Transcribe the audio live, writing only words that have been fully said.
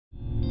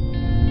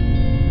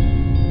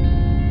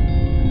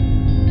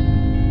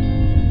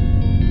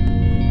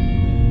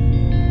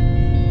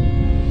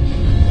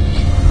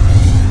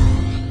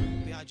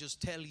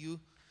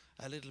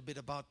a little bit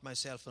about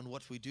myself and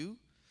what we do.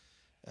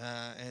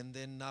 And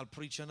then I'll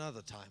preach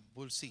another time.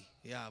 We'll see.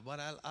 Yeah, but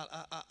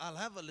I'll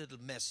have a little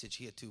message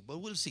here too. But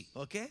we'll see.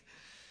 Okay.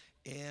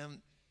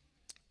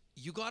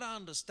 You got to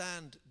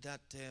understand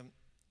that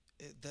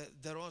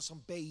there are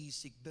some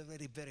basic,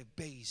 very, very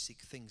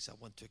basic things I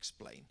want to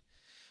explain.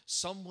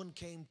 Someone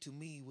came to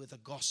me with a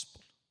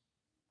gospel.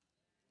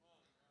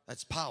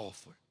 That's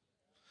powerful.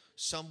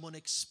 Someone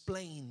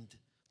explained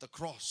the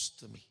cross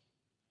to me.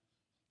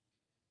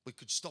 We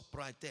could stop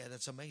right there.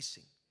 That's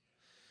amazing.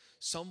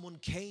 Someone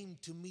came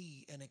to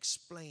me and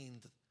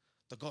explained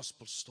the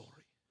gospel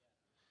story.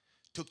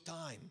 Took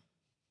time.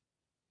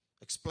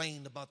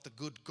 Explained about the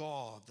good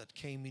God that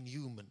came in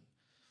human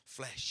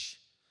flesh.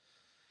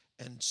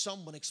 And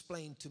someone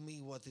explained to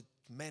me what it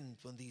meant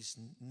when these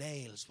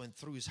nails went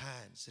through his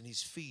hands and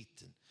his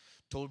feet, and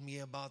told me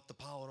about the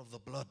power of the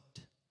blood.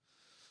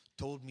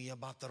 Told me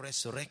about the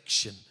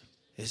resurrection,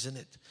 isn't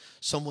it?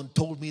 Someone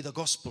told me the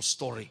gospel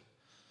story.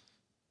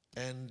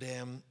 And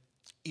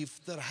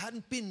if there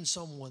hadn't been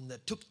someone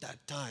that took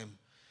that time,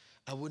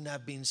 I wouldn't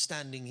have been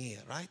standing here,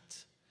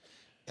 right?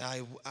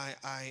 I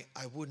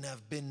wouldn't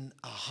have been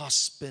a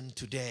husband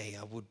today.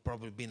 I would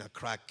probably been a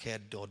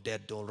crackhead or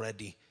dead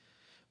already.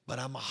 But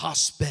I'm a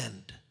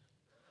husband.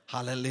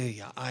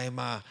 Hallelujah. I'm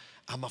a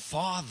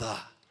father.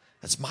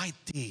 That's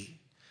mighty.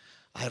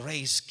 I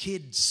raise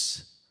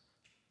kids.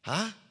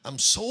 I'm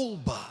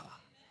sober.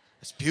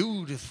 It's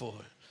beautiful.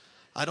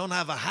 I don't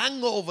have a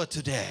hangover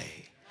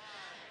today.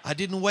 I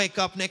didn't wake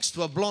up next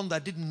to a blonde I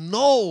didn't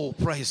know.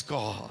 Praise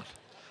God.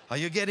 Are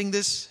you getting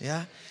this?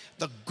 Yeah.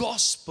 The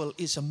gospel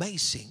is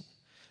amazing.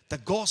 The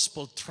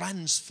gospel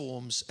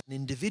transforms an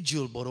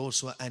individual, but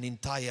also an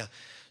entire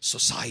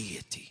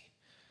society.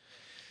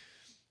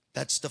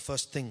 That's the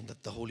first thing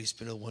that the Holy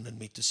Spirit wanted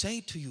me to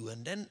say to you.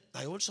 And then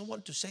I also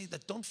want to say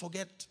that don't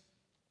forget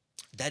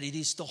that it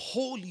is the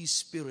Holy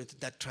Spirit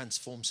that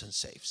transforms and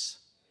saves.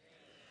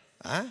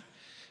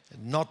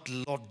 Not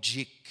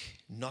logic,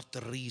 not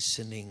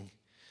reasoning.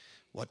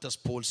 What does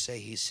Paul say?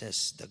 He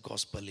says the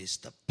gospel is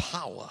the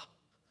power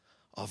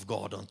of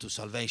God unto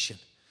salvation.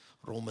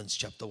 Romans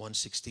chapter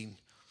 1:16.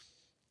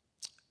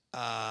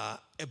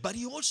 But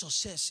he also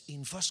says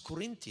in 1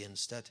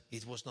 Corinthians that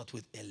it was not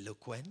with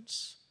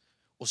eloquence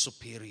or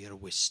superior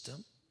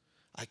wisdom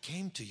I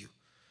came to you.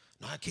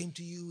 No, I came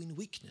to you in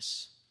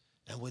weakness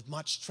and with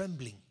much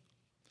trembling.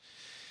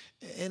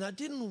 And I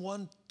didn't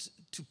want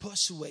to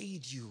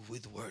persuade you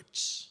with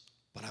words,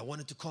 but I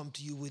wanted to come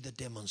to you with a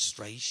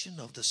demonstration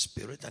of the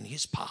Spirit and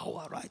His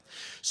power, right?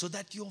 So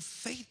that your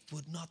faith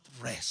would not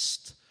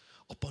rest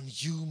upon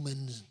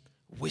human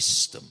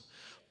wisdom,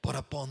 but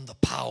upon the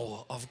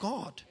power of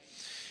God.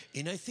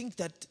 And I think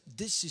that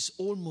this is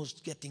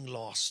almost getting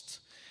lost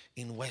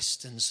in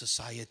Western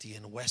society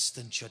and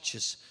Western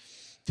churches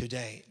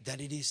today, that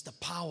it is the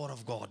power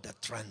of God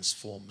that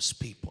transforms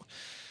people.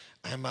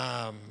 I'm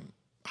a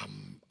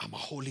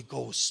Holy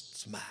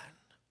Ghost man.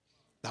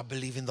 I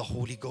believe in the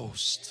Holy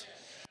Ghost.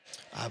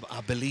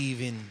 I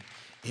believe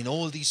in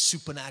all these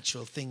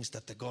supernatural things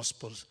that the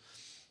Gospels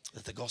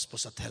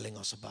are telling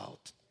us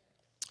about.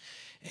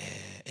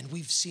 And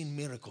we've seen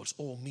miracles.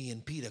 Oh, me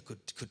and Peter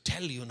could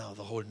tell you now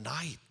the whole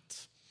night.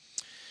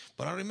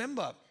 But I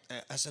remember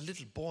as a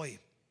little boy,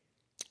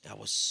 I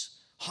was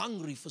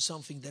hungry for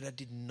something that I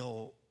didn't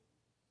know.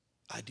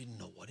 I didn't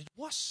know what it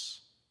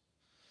was.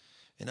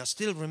 And I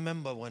still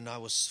remember when I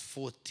was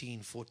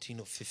 14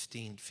 or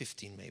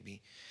 15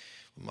 maybe.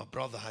 When my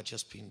brother had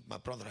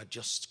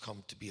just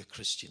come to be a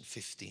Christian,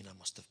 15 I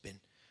must have been.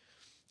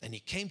 And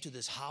he came to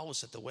this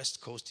house at the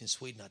west coast in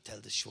Sweden. I tell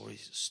the story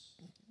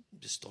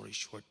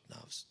short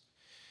now.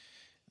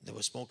 They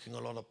were smoking a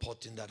lot of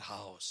pot in that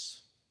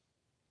house.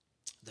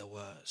 There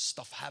were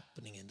stuff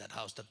happening in that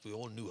house that we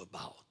all knew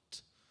about.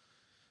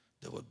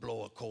 They would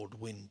blow a cold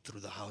wind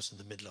through the house in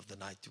the middle of the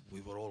night.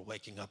 We were all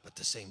waking up at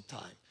the same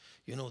time.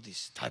 You know,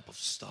 this type of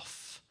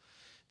stuff.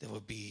 There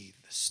would be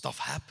stuff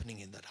happening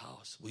in that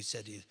house. We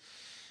said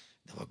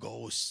there were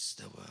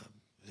ghosts.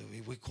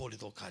 We called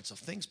it all kinds of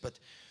things. But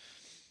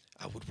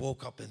I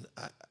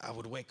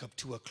would wake up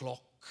 2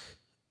 o'clock,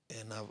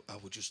 and I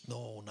would just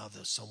know now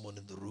there's someone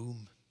in the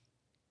room.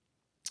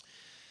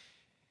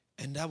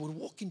 And I would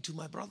walk into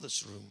my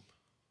brother's room.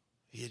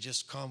 He had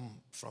just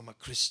come from a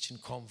Christian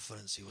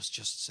conference. He was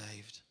just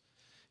saved.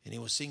 And he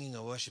was singing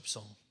a worship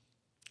song.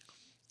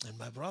 And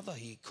my brother,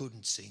 he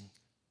couldn't sing.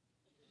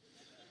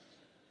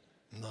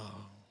 No.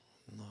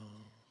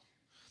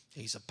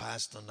 He's a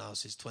pastor now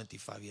since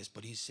 25 years,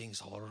 but he sings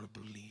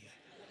horribly.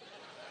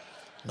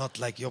 Not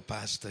like your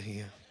pastor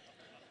here.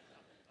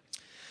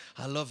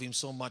 I love him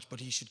so much,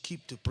 but he should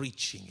keep to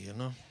preaching, you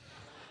know.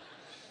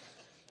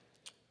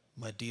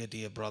 My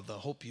dear brother,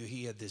 hope you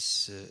hear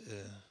this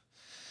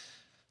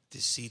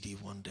CD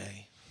one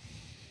day.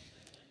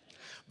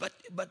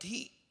 But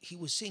he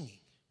was singing,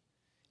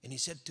 and he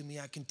said to me,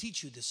 I can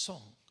teach you this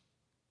song.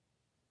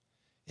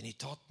 And he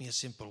taught me a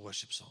simple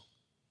worship song.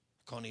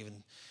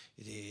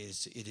 It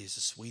is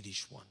a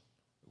Swedish one.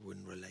 It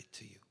wouldn't relate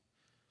to you,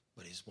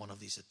 but it's one of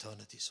these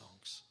eternity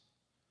songs.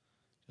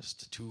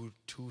 Just the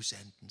two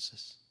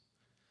sentences.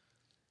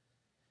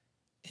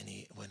 And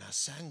when I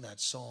sang that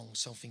song,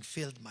 something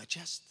filled my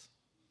chest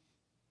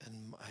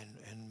and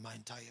my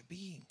entire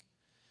being.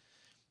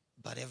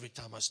 But every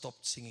time I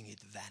stopped singing,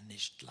 it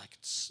vanished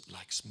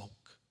like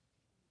smoke.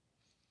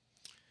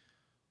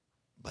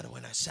 But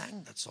when I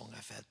sang that song,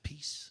 I felt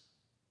peace.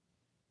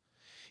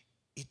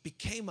 It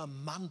became a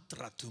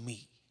mantra to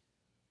me,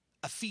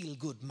 a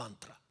feel-good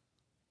mantra.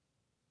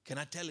 Can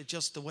I tell it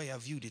just the way I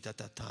viewed it at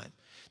that time?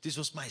 This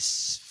was my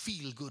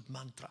feel-good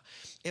mantra.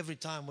 Every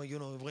time,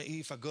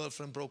 if a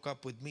girlfriend broke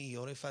up with me,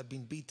 or if I'd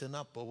been beaten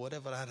up, or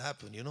whatever had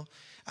happened,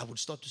 I would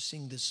start to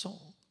sing this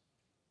song.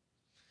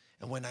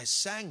 And when I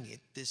sang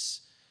it,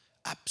 this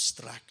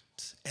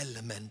abstract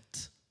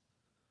element,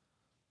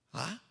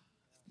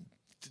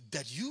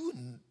 that you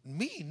and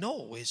me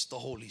know is the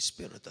Holy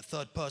Spirit, the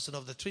third person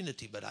of the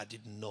Trinity, but I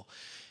didn't know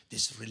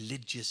this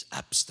religious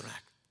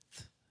abstract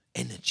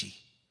energy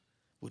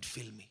would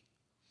fill me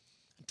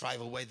and drive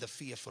away the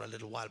fear for a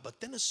little while. But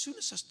then as soon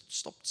as I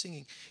stopped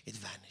singing, it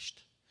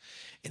vanished.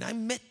 And I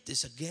met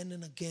this again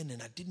and again,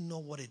 and I didn't know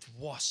what it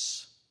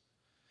was.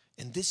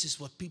 And this is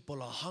what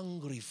people are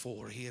hungry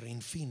for here in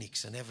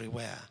Phoenix and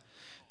everywhere,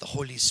 the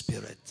Holy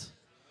Spirit.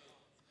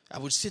 I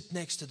would sit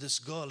next to this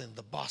girl in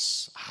the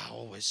bus. I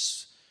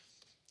always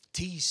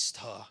teased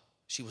her.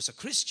 She was a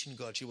Christian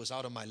girl. She was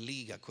out of my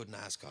league. I couldn't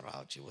ask her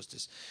out. She was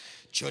this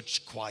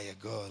church choir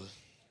girl.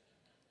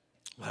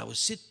 But I would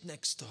sit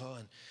next to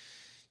her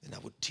and I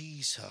would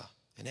tease her.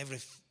 And every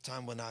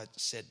time when I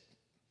said,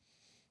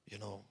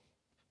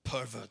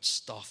 pervert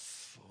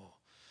stuff,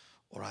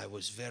 or I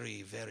was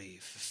very, very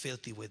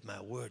filthy with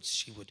my words,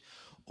 she would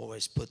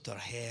always put her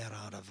hair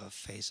out of her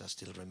face. I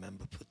still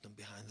remember, put them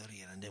behind her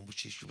ear. And then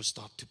she would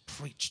start to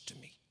preach to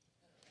me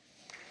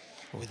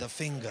with a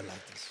finger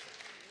like this.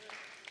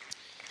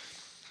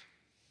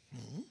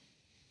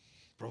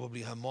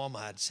 Probably her mama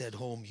had said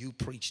home, you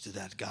preach to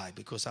that guy,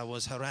 because I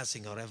was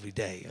harassing her every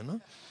day,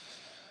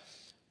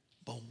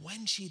 But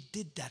when she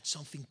did that,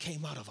 something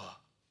came out of her.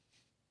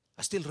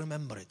 I still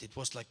remember it. It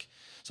was like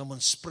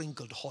someone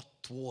sprinkled hot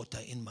water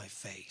in my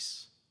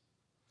face.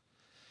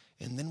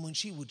 And then when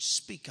she would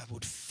speak, I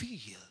would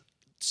feel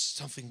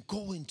something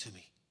go into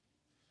me.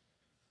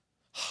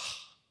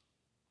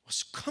 It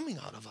was coming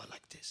out of her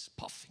like this,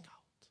 puffing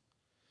out.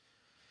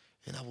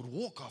 And I would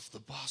walk off the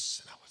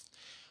bus and I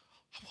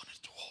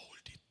wanted to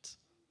hold it,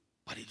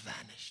 but it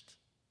vanished.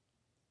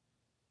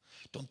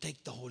 Don't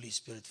take the Holy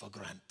Spirit for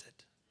granted.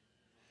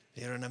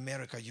 Here in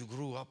America, you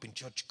grew up in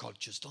church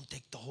cultures. Don't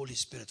take the Holy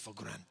Spirit for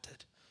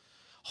granted.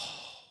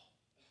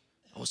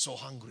 I was so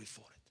hungry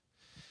for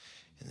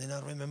it. And then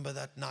I remember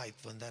that night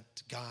when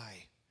that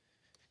guy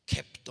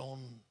kept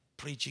on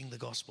preaching the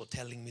gospel,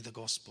 telling me the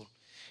gospel.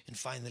 And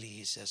finally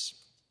he says,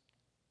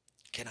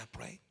 can I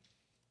pray?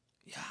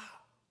 Yeah.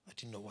 I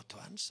didn't know what to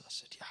answer. I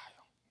said, yeah.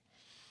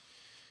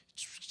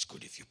 It's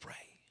good if you pray.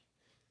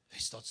 He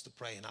starts to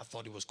pray, and I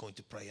thought he was going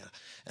to pray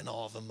an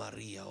Ave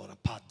Maria or a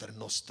Pater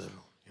Noster,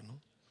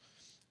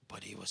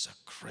 But he was a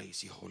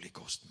crazy Holy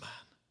Ghost man.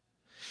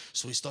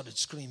 So he started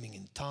screaming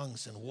in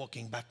tongues and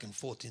walking back and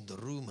forth in the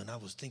room, and I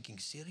was thinking,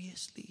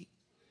 seriously?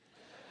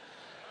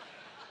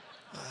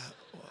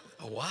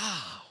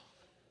 Wow.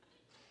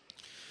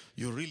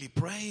 You're really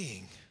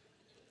praying.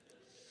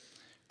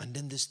 And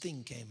then this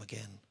thing came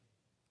again.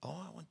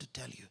 I want to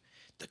tell you,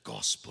 the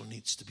gospel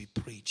needs to be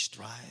preached,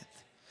 right?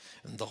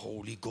 And the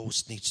Holy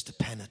Ghost needs to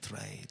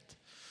penetrate.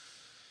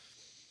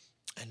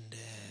 And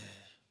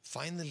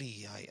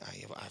finally,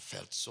 I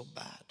felt so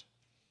bad.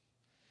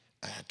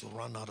 I had to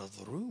run out of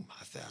the room.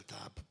 I felt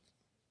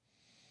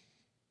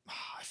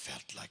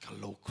like a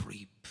low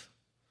creep.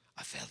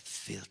 I felt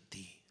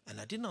filthy. And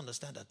I didn't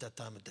understand at that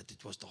time that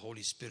it was the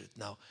Holy Spirit.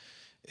 Now,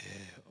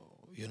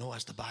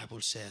 as the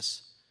Bible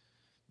says,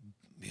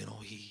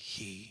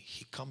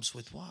 he comes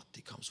with what?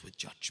 He comes with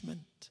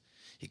judgment.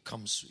 He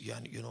comes,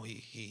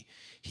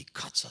 he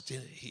cuts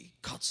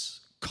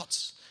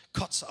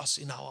us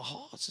in our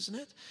hearts, isn't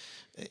it?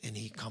 And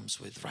he comes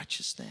with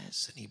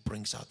righteousness, and he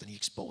brings out and he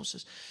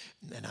exposes.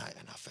 And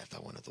I felt I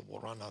wanted to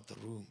run out the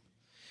room.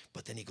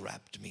 But then he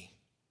grabbed me.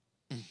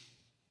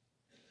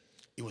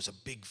 He was a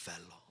big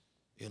fellow,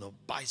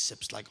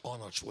 biceps like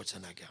Arnold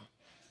Schwarzenegger.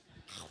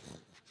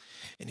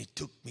 And he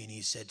took me and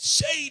he said,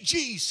 say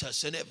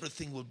Jesus and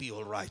everything will be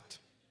all right.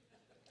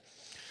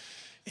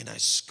 And I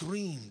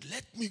screamed,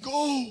 let me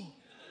go.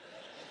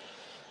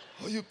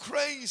 Are you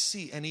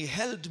crazy? And he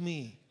held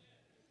me.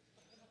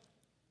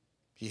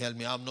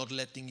 I'm not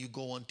letting you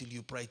go until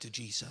you pray to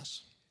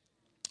Jesus.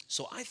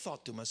 So I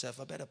thought to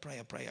myself, I better pray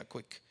a prayer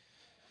quick.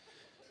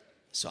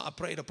 So I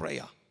prayed a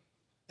prayer.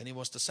 And it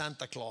was the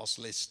Santa Claus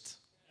list.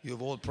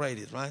 You've all prayed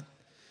it, right?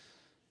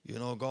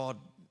 God,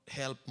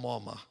 help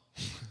mama.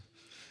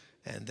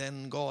 And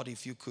then, God,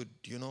 if you could,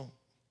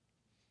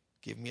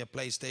 give me a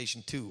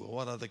PlayStation 2, or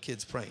what are the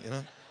kids praying,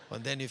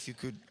 And then if you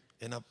could,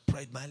 and I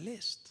prayed my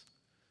list.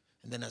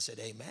 And then I said,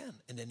 amen.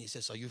 And then he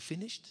says, are you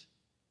finished?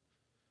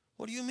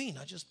 What do you mean?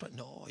 I just prayed.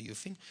 No, are you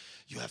finished?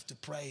 You have to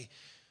pray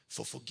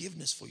for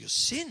forgiveness for your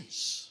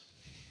sins.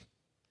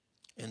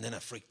 And then I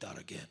freaked out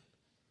again.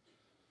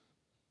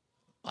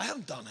 I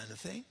haven't done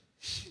anything.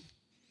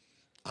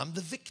 I'm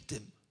the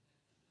victim.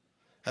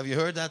 Have you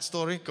heard that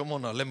story? Come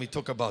on now, let me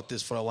talk about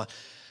this for a while.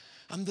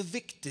 I'm the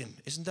victim.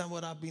 Isn't that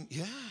what I've been?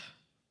 Yeah.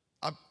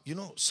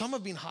 Some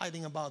have been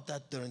hiding about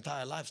that their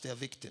entire lives. They are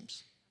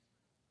victims.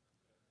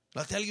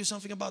 I'll tell you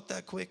something about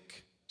that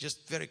quick.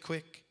 Just very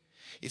quick.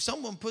 If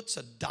someone puts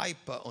a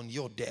diaper on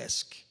your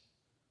desk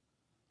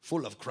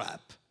full of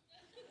crap,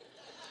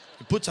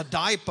 he puts a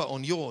diaper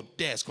on your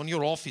desk, on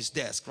your office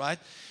desk, right?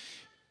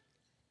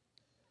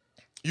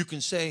 You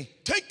can say,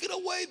 take it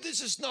away,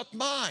 this is not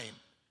mine.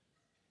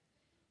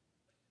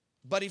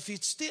 But if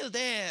it's still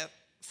there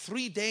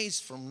 3 days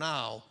from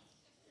now,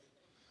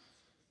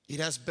 it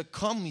has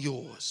become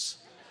yours.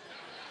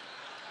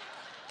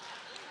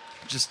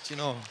 Just,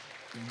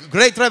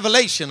 great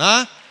revelation,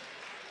 huh?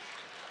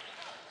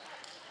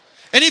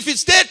 And if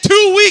it's there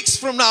 2 weeks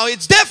from now,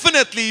 it's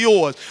definitely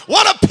yours.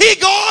 What a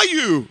pig are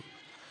you?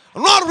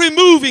 I'm not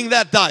removing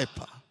that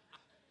diaper.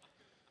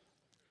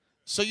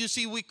 So you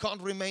see, we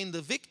can't remain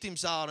the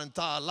victims our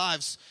entire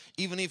lives,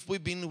 even if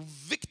we've been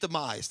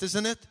victimized,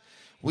 isn't it?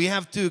 We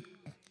have to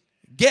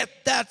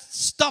get that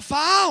stuff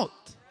out.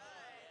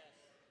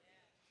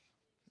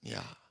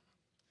 Yeah.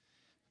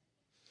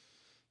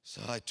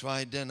 So I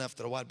tried then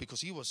after a while,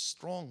 because he was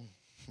strong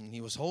and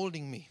he was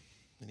holding me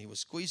and he was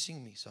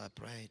squeezing me. So I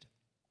prayed,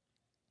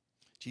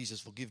 Jesus,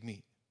 forgive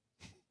me.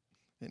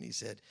 And he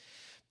said,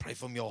 pray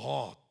from your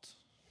heart.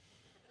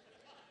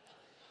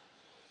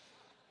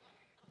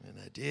 And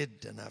I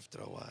did, and after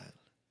a while.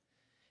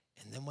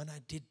 And then when I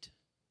did,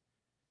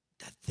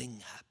 that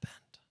thing happened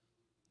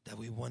that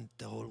we want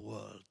the whole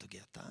world to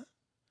get, huh?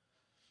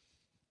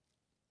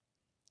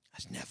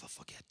 I'll never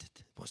forget it.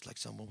 It was like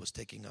someone was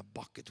taking a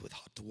bucket with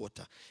hot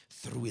water,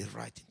 threw it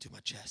right into my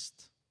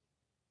chest.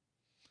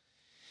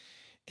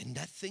 And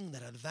that thing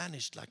that had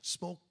vanished like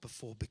smoke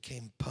before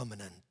became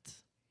permanent.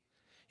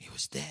 It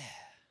was there.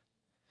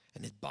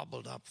 And it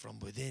bubbled up from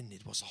within.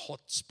 It was a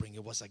hot spring.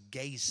 It was a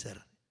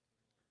geyser.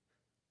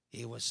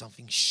 It was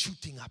something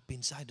shooting up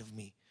inside of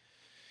me.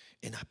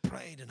 And I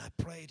prayed and I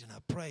prayed and I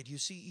prayed. You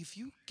see, if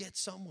you get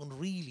someone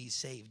really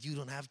saved, you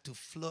don't have to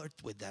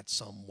flirt with that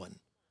someone.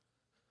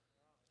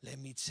 Let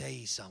me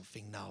say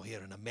something now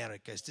here in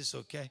America. Is this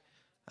okay?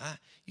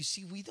 You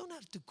see, we don't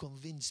have to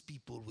convince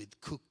people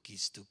with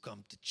cookies to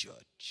come to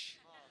church.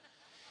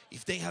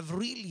 If they have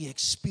really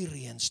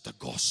experienced the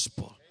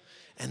gospel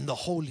and the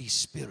Holy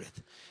Spirit,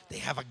 they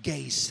have a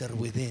geyser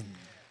within,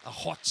 a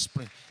hot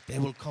spring, they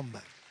will come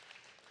back.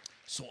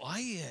 So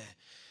I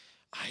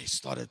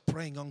started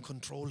praying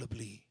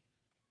uncontrollably.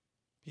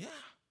 Yeah.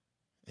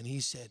 And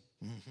he said,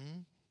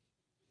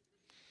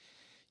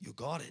 you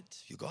got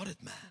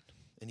it, man.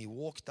 And he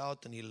walked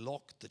out and he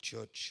locked the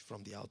church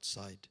from the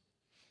outside.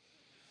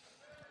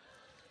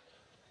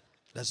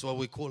 That's what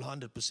we call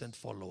 100%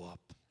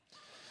 follow-up.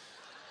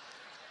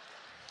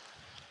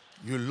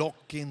 You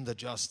lock in the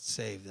just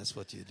saved. That's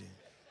what you do.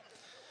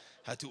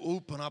 Had to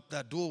open up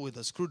that door with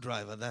a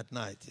screwdriver that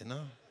night,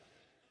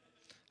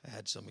 I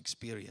had some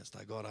experience.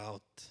 I got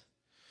out.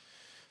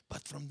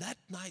 But from that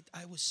night,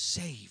 I was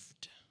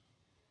saved.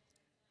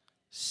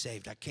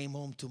 Saved. I came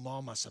home to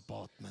Mama's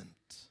apartment.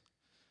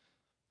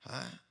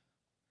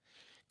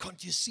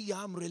 Can't you see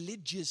I'm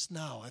religious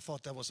now? I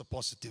thought that was a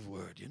positive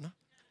word,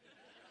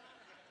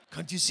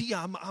 Can't you see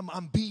I'm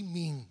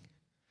beaming?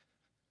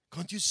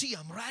 Can't you see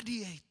I'm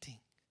radiating?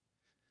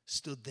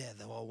 Stood there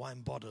were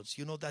wine bottles.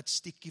 You know that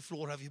sticky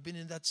floor? Have you been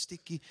in that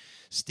sticky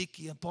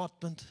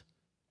apartment?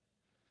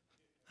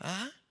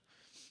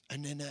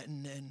 And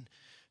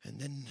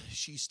then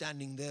she's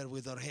standing there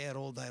with her hair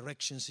all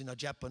directions in a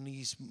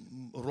Japanese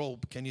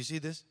robe. Can you see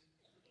this?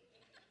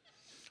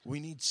 We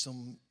need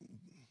some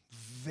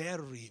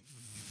very,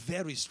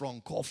 very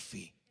strong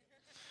coffee.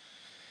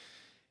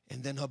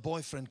 And then her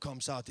boyfriend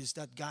comes out. It's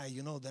that guy,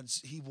 he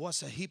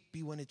was a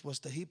hippie when it was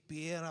the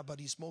hippie era,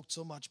 but he smoked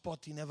so much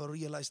pot he never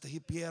realized the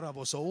hippie era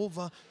was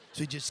over.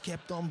 So he just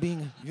kept on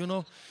being,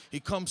 he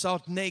comes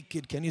out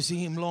naked. Can you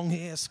see him? Long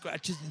hair,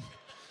 scratches.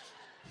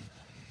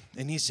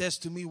 And he says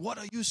to me, what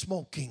are you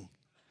smoking?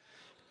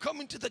 Come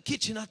into the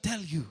kitchen, I'll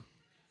tell you.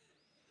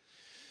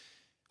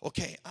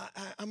 Okay,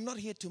 I'm not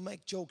here to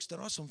make jokes.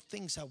 There are some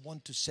things I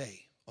want to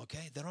say.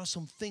 Okay, there are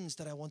some things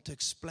that I want to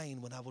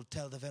explain when I will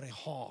tell the very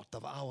heart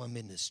of our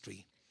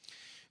ministry.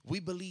 We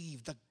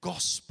believe the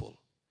gospel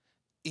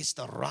is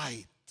the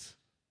right.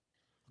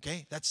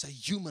 Okay, that's a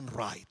human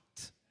right.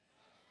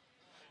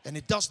 And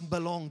it doesn't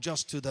belong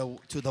just to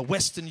the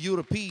Western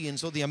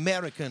Europeans or the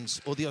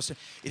Americans or the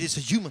Australians. It is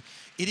a human.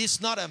 It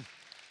is not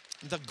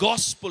the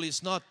gospel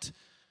is not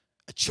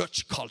a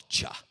church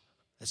culture.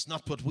 That's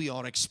not what we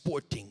are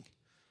exporting.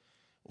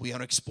 We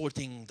are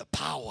exporting the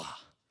power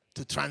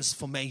to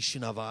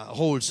transformation of our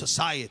whole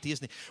society,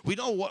 isn't it? We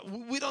don't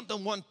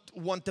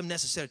want them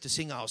necessarily to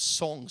sing our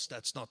songs.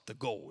 That's not the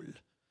goal.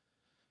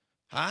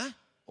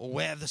 Or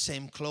wear the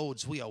same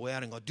clothes we are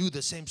wearing or do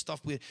the same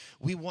stuff.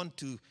 We want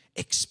to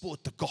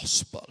export the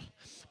gospel,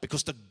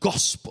 because the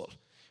gospel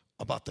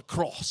about the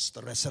cross,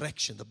 the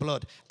resurrection, the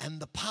blood, and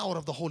the power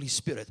of the Holy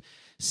Spirit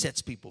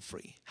sets people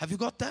free. Have you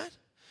got that?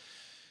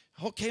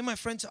 Okay, my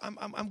friends,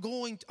 I'm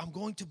going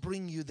to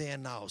bring you there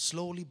now,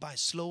 slowly by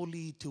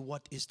slowly, to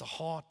what is the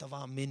heart of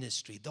our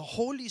ministry. The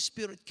Holy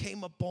Spirit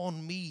came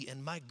upon me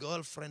and my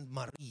girlfriend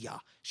Maria.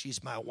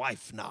 She's my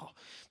wife now,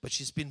 but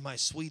she's been my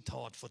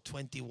sweetheart for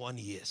 21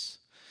 years,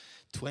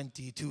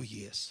 22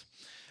 years.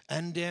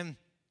 And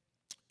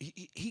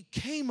he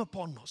came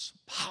upon us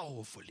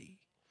powerfully.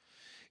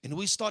 And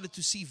we started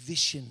to see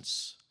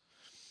visions.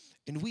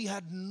 And we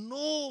had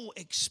no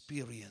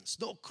experience,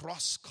 no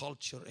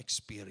cross-culture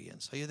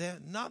experience. Are you there?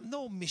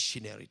 No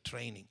missionary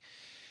training.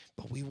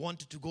 But we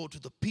wanted to go to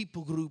the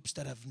people groups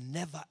that have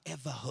never,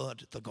 ever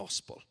heard the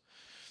gospel.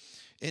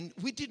 And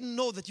we didn't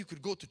know that you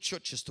could go to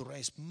churches to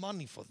raise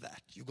money for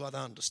that. You got to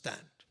understand.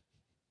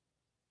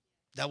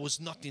 That was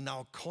not in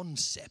our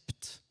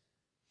concept.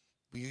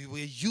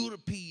 We're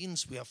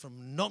Europeans. We are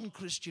from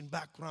non-Christian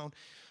background.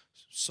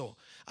 So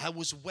I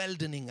was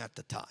weldening at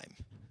the time.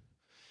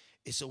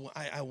 So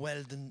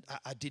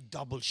I did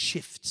double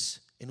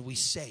shifts, and we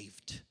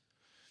saved.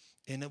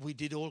 And we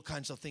did all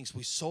kinds of things.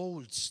 We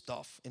sold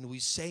stuff, and we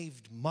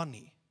saved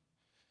money.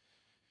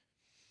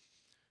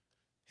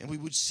 And we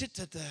would sit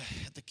at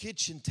the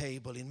kitchen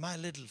table in my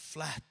little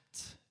flat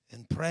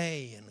and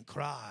pray and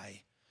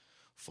cry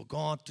for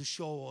God to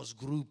show us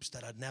groups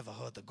that had never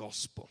heard the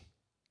gospel.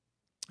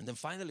 And then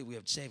finally we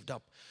had saved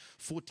up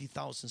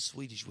 40,000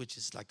 Swedish, which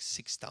is like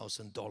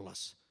 $6,000.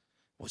 It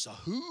was a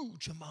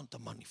huge amount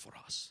of money for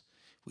us.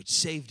 We'd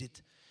saved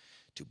it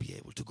to be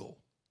able to go.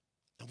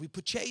 And we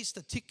purchased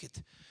a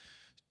ticket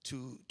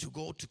to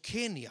go to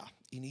Kenya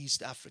in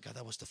East Africa.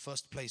 That was the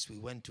first place we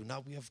went to.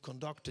 Now we have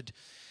conducted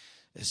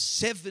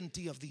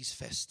 70 of these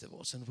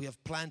festivals, and we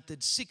have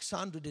planted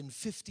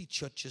 650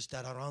 churches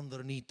that are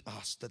underneath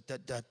us,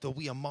 that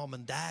we are mom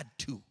and dad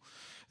to,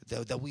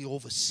 that we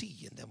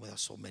oversee. And then there are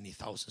so many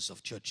thousands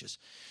of churches.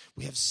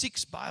 We have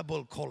 6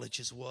 Bible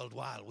colleges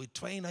worldwide. We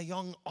train a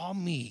young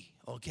army,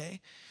 okay,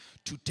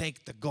 to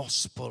take the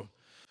gospel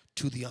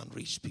to the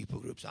unreached people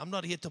groups. I'm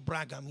not here to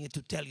brag. I'm here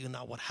to tell you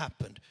now what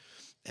happened.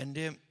 And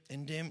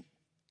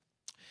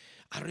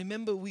I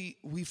remember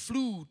we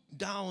flew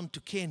down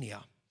to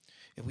Kenya.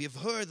 And we have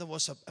heard there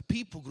was a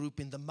people group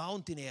in the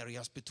mountain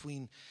areas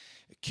between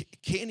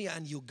Kenya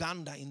and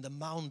Uganda in the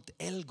Mount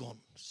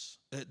Elgons.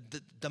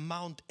 The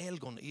Mount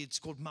Elgon, it's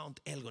called Mount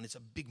Elgon. It's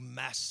a big,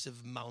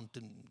 massive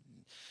mountain.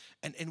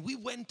 And we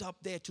went up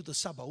there to the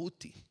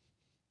Sabauti.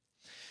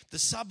 The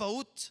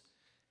Sabaut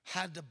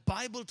had a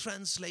Bible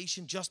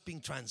translation just being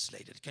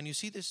translated. Can you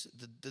see this?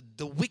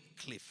 The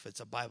Wycliffe, it's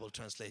a Bible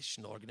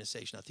translation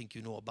organization. I think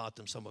you know about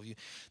them, some of you.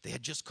 They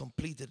had just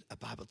completed a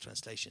Bible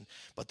translation.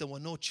 But there were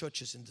no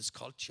churches in this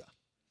culture.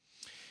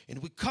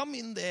 And we come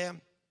in there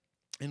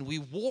and we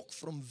walk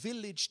from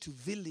village to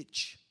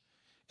village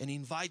and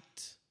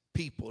invite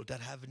people that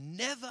have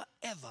never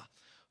ever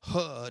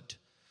heard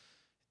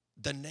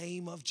the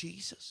name of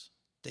Jesus.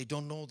 They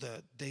don't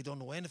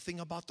know anything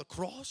about the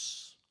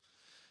cross.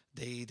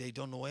 They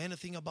don't know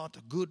anything about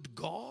a good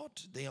God.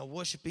 They are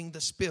worshiping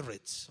the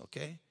spirits,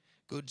 okay?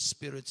 Good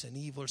spirits and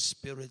evil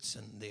spirits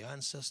and the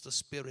ancestor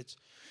spirits.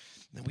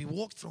 And we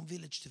walked from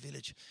village to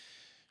village.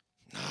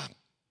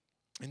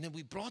 And then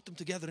we brought them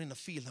together in a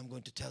field. I'm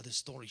going to tell this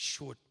story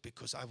short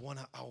because I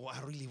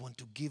really want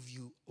to give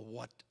you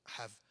what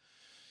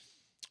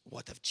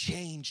have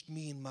changed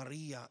me and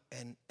Maria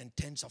and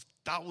tens of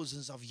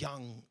thousands of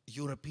young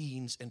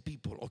Europeans and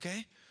people,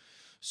 okay?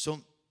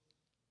 So,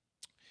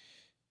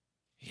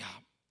 yeah,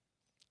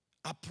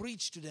 I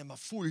preached to them a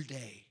full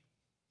day.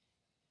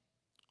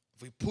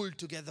 We pulled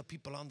together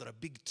people under a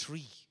big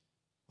tree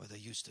where they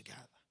used to gather.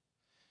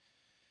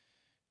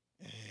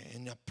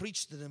 And I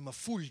preached to them a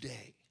full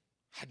day.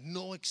 Had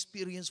no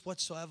experience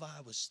whatsoever.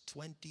 I was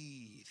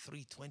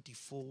 23,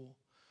 24.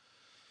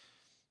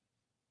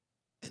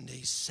 And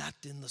they sat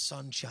in the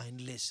sunshine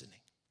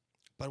listening.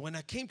 But when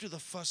I came to the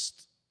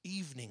first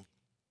evening,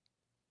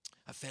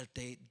 I felt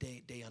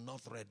they are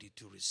not ready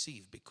to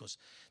receive because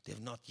they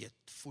have not yet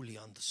fully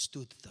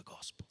understood the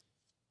gospel.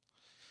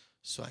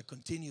 So I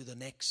continued the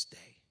next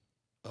day.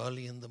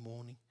 Early in the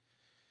morning,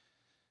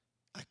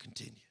 I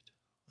continued.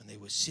 And they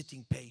were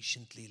sitting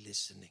patiently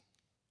listening.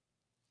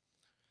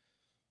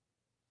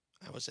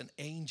 I was an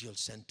angel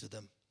sent to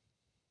them.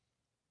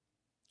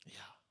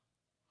 Yeah.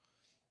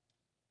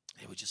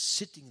 They were just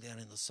sitting there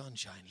in the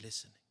sunshine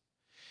listening.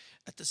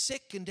 At the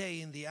second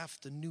day in the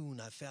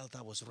afternoon, I felt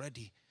I was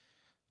ready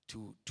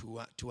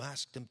to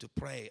ask them to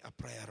pray a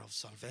prayer of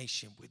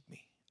salvation with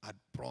me. I'd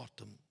brought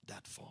them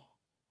that far.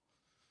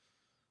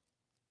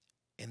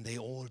 And they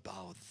all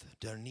bowed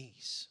their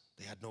knees.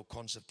 They had no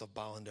concept of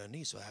bowing their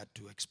knees, so I had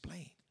to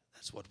explain.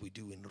 That's what we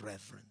do in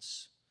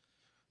reverence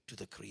to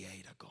the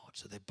Creator God.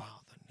 So they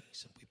bowed their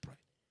knees and we prayed.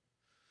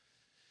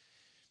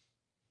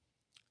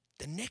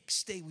 The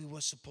next day we were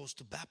supposed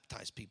to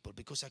baptize people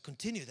because I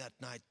continued that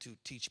night to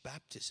teach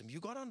baptism. You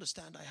got to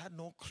understand, I had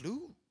no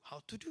clue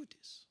how to do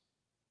this.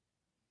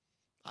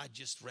 I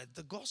just read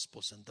the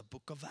Gospels and the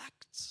book of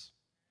Acts.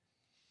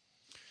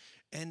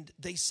 And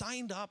they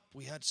signed up.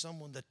 We had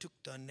someone that took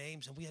their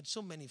names, and we had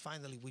so many.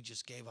 Finally, we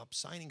just gave up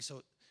signing.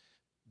 So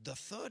the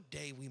third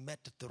day we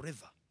met at the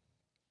river.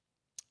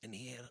 And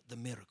here the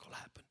miracle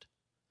happened.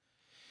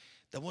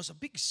 There was a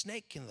big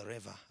snake in the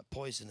river, a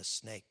poisonous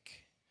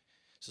snake.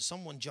 So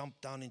someone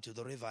jumped down into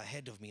the river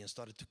ahead of me and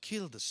started to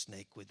kill the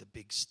snake with a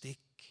big stick.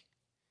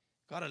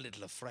 Got a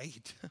little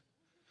afraid.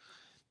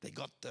 They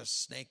got the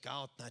snake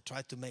out, and I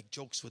tried to make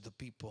jokes with the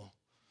people.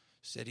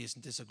 Said,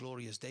 isn't this a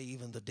glorious day?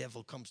 Even the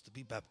devil comes to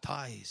be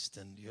baptized.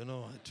 And,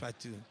 I tried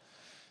to,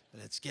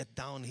 let's get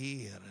down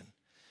here.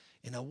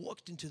 And I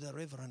walked into the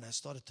river and I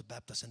started to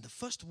baptize. And the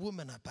first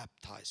woman I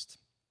baptized,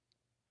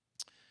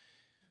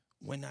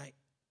 when I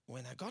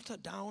got her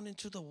down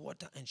into the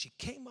water and she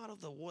came out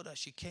of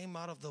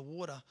the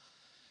water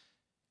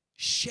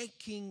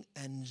shaking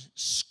and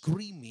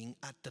screaming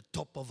at the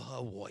top of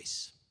her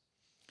voice.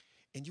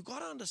 And you got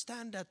to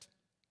understand that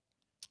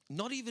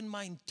not even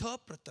my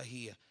interpreter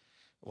here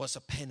was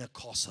a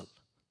Pentecostal.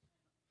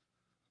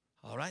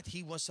 All right?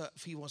 He was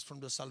from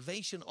the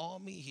Salvation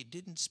Army. He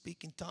didn't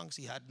speak in tongues.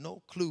 He had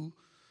no clue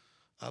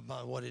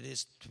about what it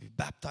is to be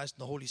baptized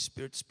in the Holy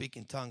Spirit, speak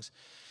in tongues.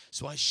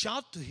 So I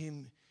shout to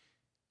him,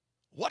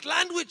 what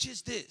language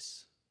is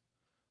this?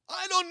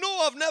 I don't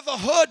know. I've never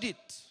heard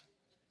it,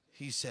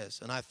 he says.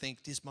 And I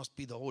think this must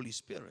be the Holy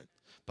Spirit,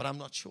 but I'm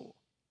not sure.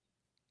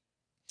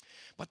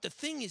 But the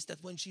thing is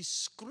that when she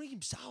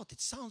screams out,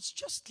 it sounds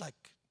just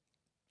like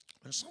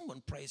when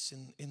someone prays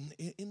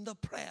in the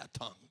prayer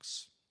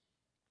tongues.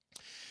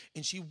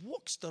 And she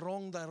walks the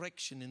wrong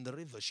direction in the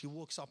river. She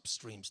walks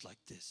upstreams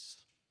like this.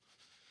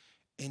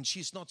 And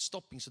she's not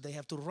stopping, so they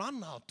have to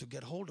run out to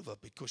get hold of her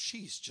because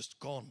she's just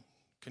gone.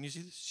 Can you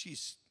see this?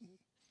 She's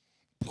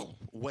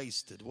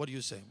wasted. What do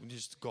you say?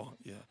 Just gone.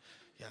 Yeah.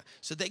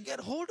 So they get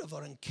hold of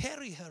her and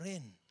carry her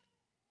in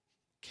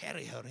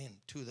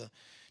to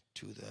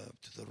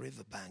the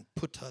riverbank.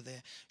 Put her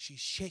there. She's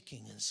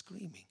shaking and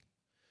screaming.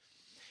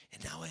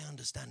 And now I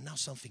understand. Now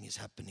something is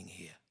happening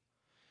here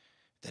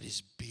that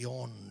is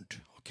beyond.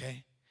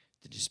 Okay,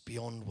 that is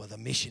beyond what a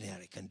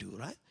missionary can do.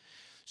 Right.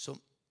 So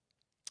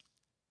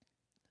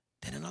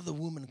then another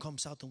woman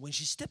comes out, and when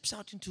she steps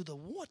out into the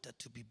water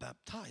to be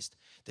baptized,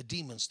 the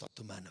demons start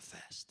to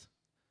manifest.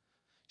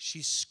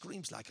 She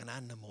screams like an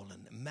animal,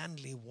 and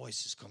manly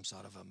voices comes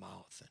out of her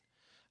mouth. And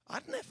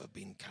I'd never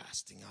been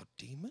casting out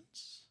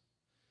demons,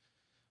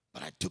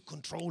 but I took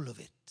control of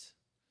it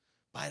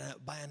by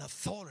an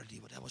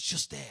authority that was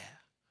just there.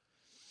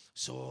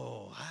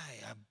 So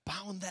I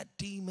bound that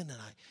demon and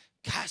I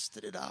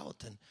casted it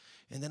out, and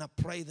then I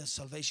prayed the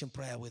salvation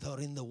prayer with her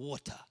in the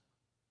water.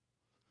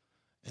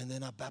 And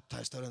then I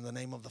baptized her in the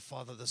name of the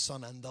Father, the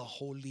Son, and the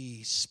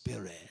Holy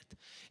Spirit.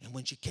 And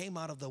when she came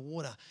out of the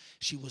water,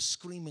 she was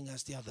screaming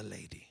as the other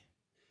lady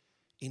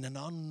in an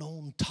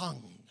unknown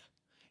tongue.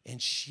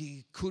 And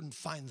she couldn't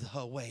find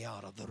her way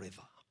out of the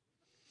river.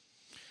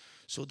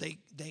 So they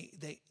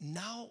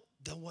now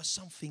there was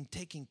something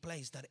taking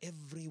place that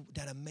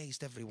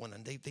amazed everyone.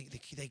 And they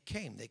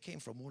came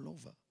from all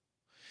over.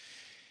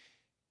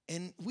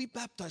 And we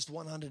baptized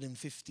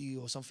 150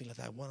 or something like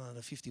that,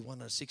 150,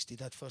 160,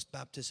 that first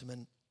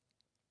baptism.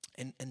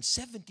 And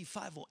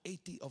 75 or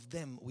 80 of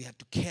them we had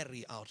to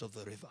carry out of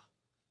the river.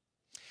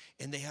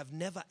 And they have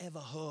never ever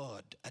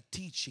heard a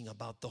teaching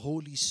about the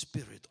Holy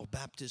Spirit or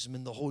baptism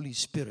in the Holy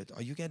Spirit.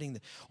 Are you getting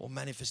the, or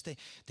manifestation?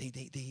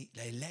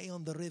 They lay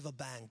on the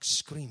riverbank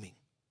screaming.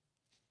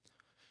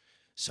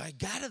 So I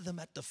gathered them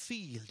at the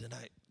field and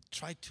I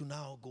tried to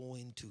now go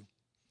into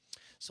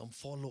some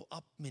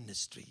follow-up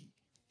ministry.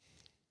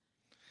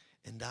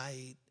 And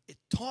I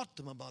taught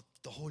them about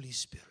the Holy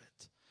Spirit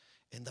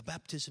and the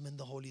baptism in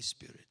the Holy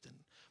Spirit and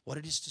what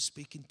it is to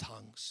speak in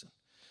tongues.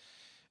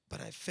 But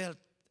I felt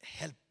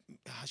help.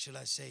 How shall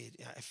I say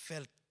it? I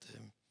felt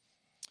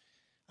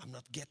I'm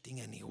not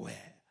getting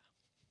anywhere.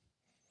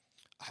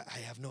 I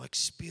have no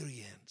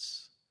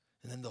experience.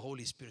 And then the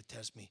Holy Spirit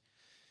tells me,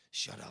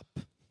 shut up.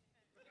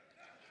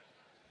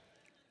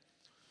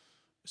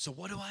 So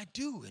what do I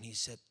do? And he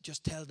said,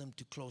 just tell them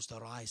to close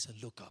their eyes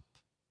and look up.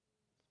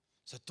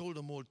 So I told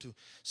them all to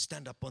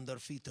stand up on their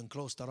feet and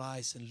close their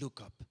eyes and look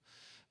up.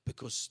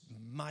 Because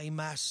my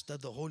Master,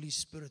 the Holy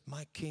Spirit,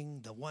 my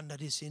King, the one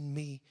that is in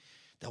me,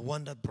 the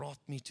one that brought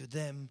me to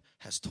them,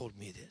 has told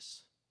me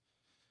this.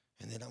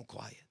 And then I'm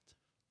quiet.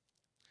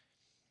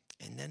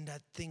 And then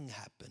that thing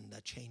happened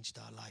that changed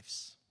our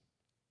lives.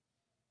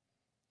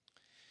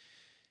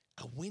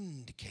 A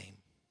wind came.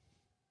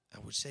 I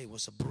would say it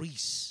was a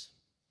breeze.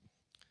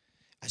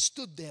 I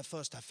stood there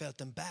first. I felt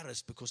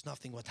embarrassed because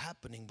nothing was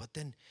happening. But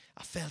then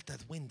I felt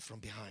that wind from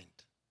behind.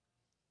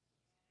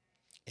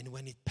 And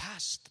when it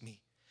passed me,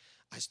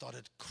 I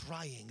started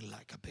crying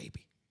like a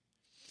baby.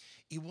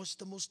 It was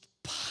the most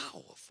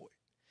powerful,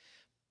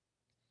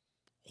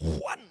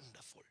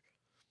 wonderful,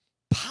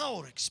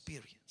 power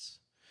experience.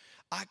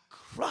 I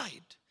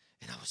cried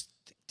and I was,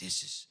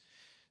 this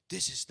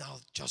is now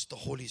just the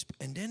Holy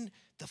Spirit. And then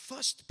the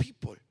first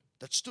people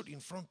that stood in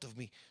front of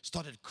me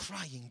started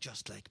crying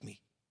just like me.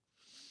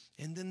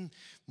 And then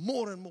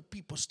more and more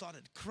people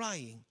started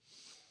crying.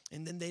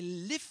 And then they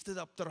lifted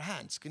up their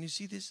hands. Can you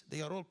see this?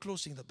 They are all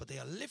closing them, but they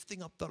are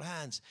lifting up their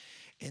hands.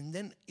 And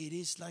then it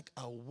is like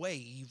a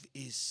wave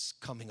is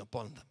coming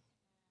upon them.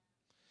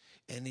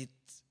 And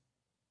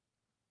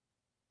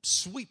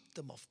sweep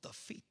them off their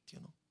feet, you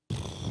know.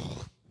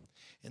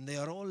 And they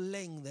are all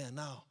laying there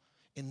now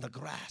in the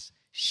grass,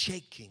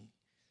 shaking,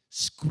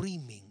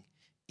 screaming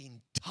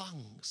in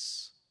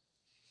tongues,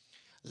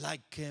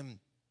 like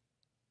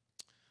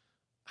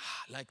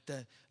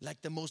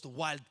the most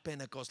wild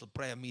Pentecostal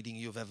prayer meeting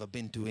you've ever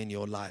been to in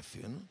your life,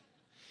 you know.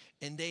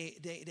 And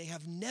they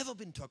have never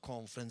been to a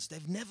conference.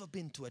 They've never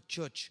been to a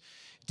church.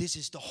 This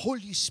is the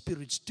Holy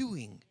Spirit's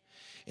doing.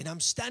 And I'm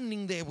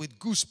standing there with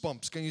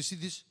goosebumps. Can you see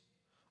this?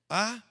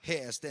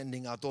 Hair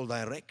standing out all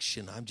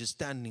direction. I'm just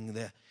standing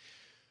there.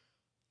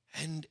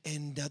 And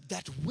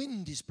that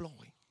wind is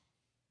blowing.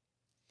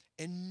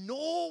 And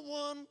no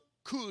one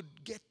could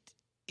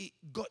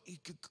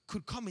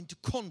could come into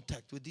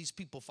contact with these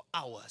people for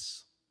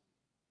hours.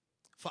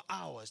 For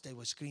hours they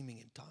were screaming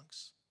in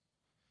tongues.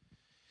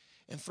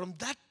 And from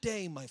that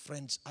day, my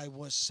friends, I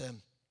was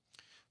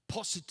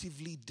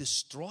positively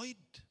destroyed.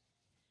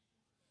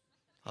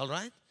 All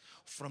right?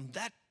 From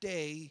that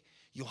day,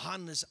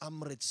 Johannes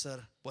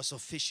Amritzer was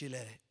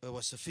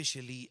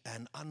officially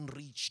an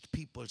unreached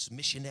people's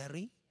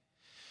missionary.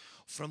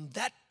 From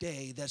that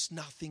day, there's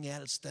nothing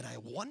else that I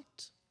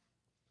want.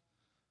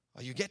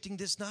 Are you getting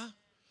this now?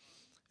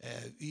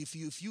 If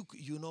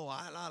you know,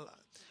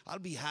 I'll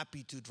be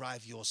happy to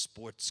drive your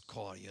sports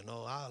car. You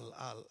know,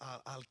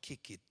 I'll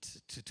kick it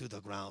to the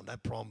ground. I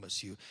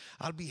promise you.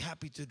 I'll be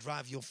happy to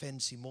drive your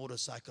fancy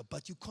motorcycle,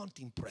 but you can't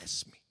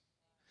impress me.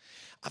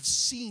 I've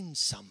seen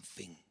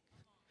something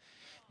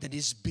that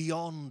is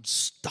beyond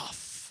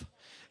stuff.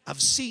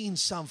 I've seen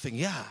something,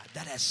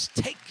 that has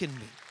taken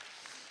me,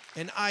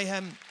 and I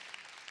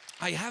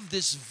have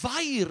this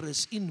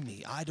virus in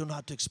me. I don't know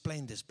how to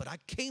explain this, but I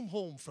came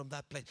home from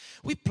that place.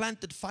 We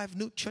planted 5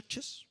 new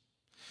churches.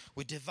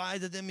 We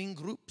divided them in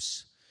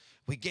groups.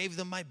 We gave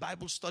them my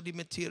Bible study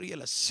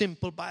material, a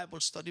simple Bible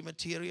study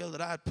material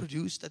that I had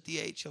produced at the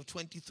age of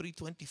 23,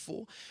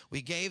 24.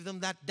 We gave them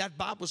that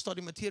Bible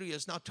study material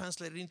is now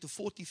translated into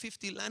 40,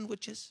 50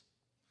 languages.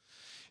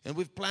 And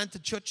we've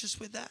planted churches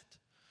with that.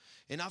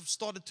 And I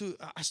started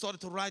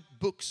to write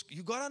books.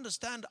 You got to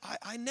understand,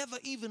 I never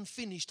even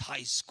finished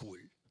high school.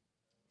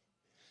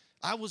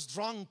 I was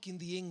drunk in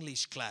the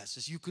English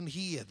classes. You can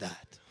hear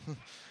that.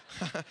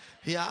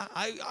 Yeah,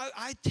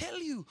 I tell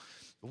you,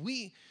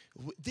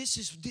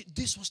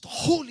 this was the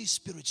Holy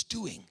Spirit's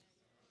doing.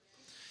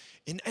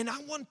 And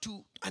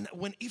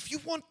if you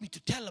want me to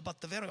tell about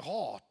the very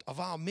heart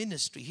of our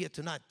ministry here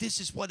tonight, this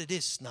is what it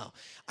is now.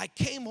 I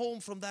came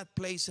home from that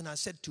place and I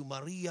said to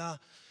Maria,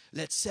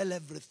 let's sell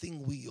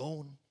everything we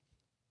own.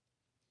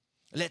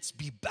 Let's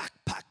be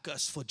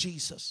backpackers for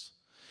Jesus.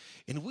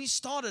 And we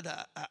started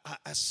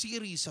a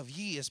series of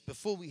years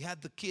before we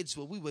had the kids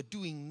where we were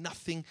doing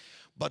nothing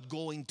but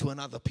going to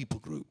another people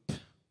group.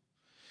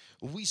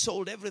 We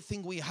sold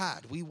everything we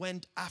had. We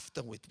went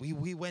after it.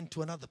 We went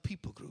to another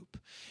people group.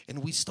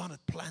 And we started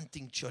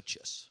planting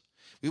churches.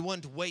 We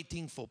weren't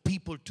waiting for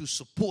people to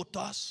support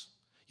us.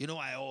 You know,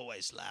 I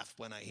always laugh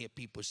when I hear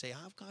people say,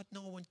 I've got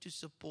no one to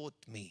support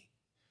me.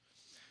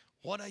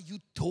 What are you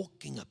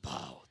talking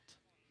about?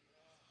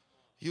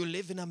 You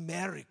live in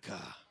America.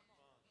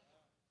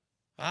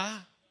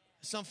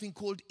 Something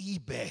called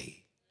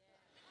eBay.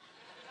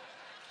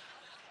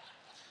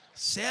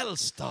 Sell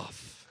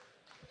stuff.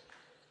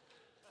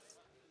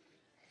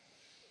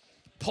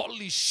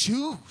 Polish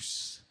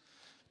shoes.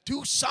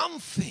 Do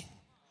something.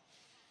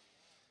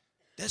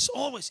 There's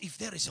always, if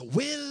there is a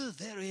will,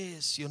 there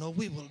is,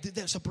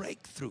 there's a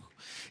breakthrough.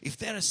 If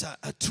there is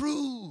a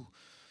true,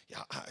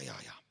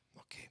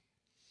 okay.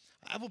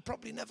 I will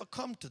probably never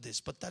come to this,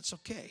 but that's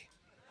okay.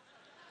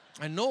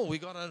 I know we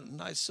got a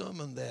nice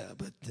sermon there,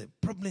 but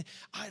probably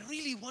I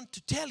really want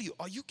to tell you,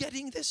 are you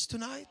getting this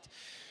tonight?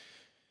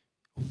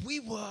 We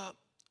were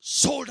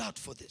sold out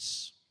for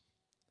this.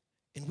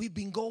 And we've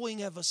been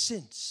going ever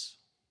since.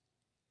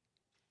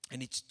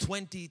 And it's the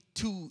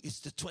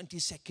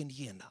 22nd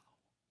year now.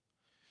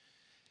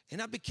 And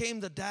I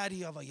became the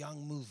daddy of a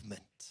young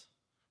movement.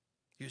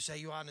 You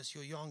say, Johannes,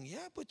 you're young.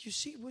 Yeah, but you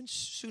see, as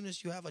soon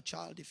as you have a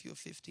child, if you're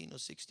 15 or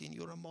 16,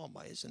 you're a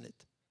mama, isn't it?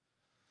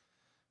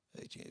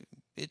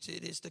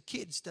 It is the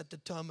kids that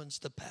determines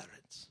the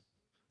parents.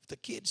 If the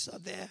kids are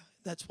there,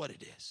 that's what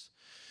it is.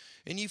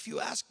 And if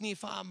you ask me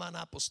if I'm an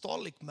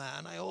apostolic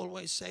man, I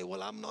always say,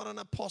 well, I'm not an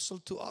apostle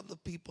to other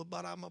people,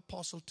 but I'm an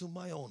apostle to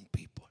my own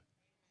people.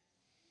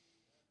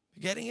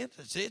 You getting it?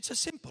 It's as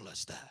simple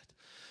as that.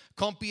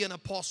 Can't be an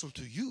apostle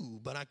to you,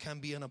 but I can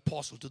be an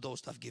apostle to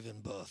those that I've given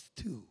birth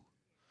to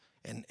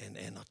and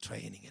are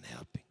training and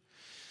helping.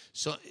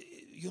 So,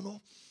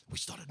 we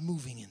started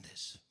moving in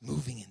this.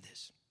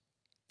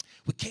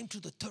 We came to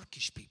the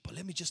Turkish people.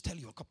 Let me just tell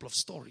you a couple of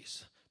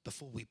stories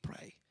before we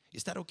pray.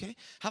 Is that okay?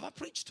 Have I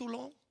preached too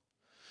long?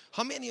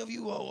 How many of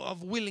you are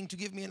willing to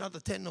give me another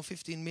 10 or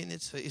 15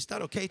 minutes? Is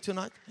that okay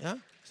tonight? Yeah?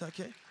 Is that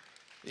okay?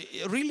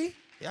 Really?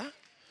 Yeah?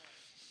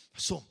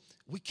 So,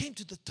 we came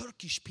to the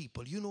Turkish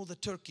people. You know the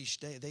Turkish,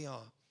 they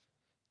are,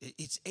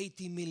 it's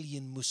 80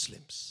 million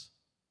Muslims.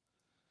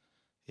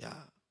 Yeah.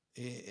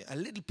 A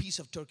little piece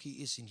of Turkey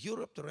is in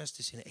Europe, the rest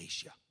is in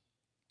Asia.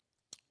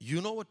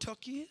 You know what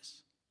Turkey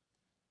is?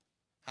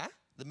 Huh?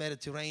 The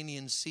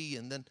Mediterranean Sea,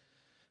 and then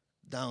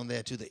down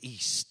there to the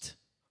east.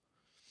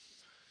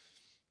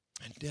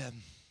 And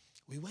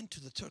we went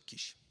to the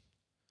Turkish.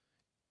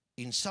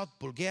 In South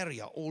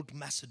Bulgaria, old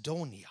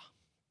Macedonia.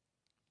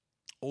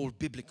 Old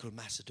biblical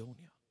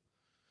Macedonia.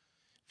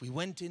 We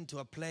went into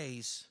a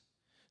place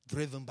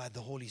driven by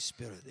the Holy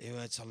Spirit.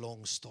 It's a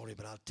long story,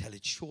 but I'll tell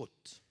it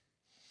short.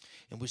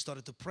 And we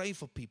started to pray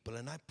for people,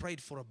 and I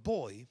prayed for a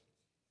boy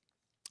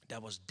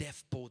that was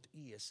deaf both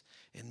ears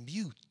and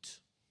mute.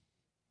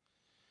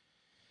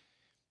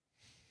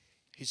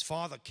 His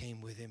father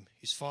came with him.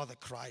 His father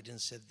cried and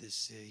said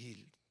this,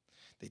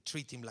 they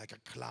treat him like a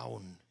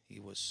clown. He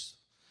was,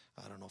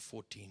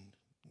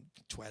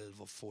 12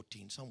 or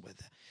 14, somewhere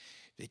there.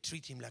 They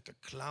treat him like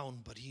a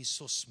clown, but he's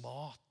so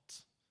smart.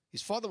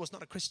 His father was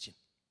not a Christian.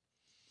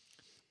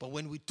 But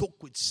when we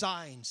talk with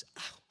signs,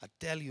 I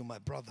tell you, my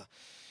brother,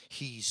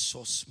 he's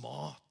so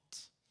smart.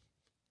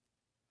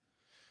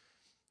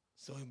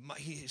 So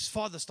his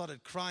father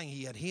started crying.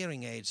 He had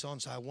hearing aids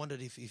on, so I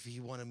wondered if he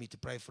wanted me to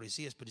pray for his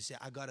ears. But he said,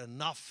 I got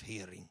enough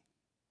hearing.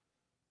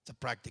 It's a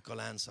practical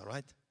answer,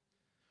 right?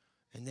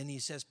 And then he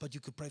says, but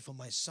you could pray for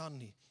my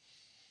son.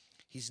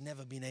 He's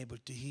never been able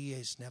to hear.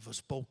 He's never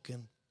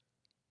spoken.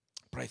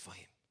 Pray for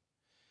him.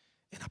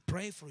 And I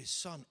pray for his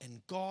son.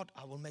 And God,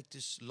 I will make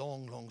this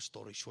long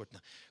story short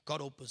now.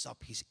 God opens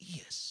up his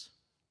ears.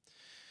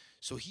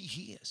 So he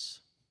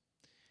hears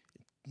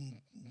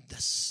the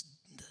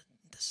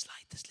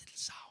slightest little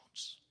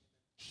sounds.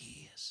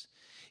 He hears.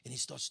 And he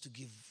starts to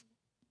give,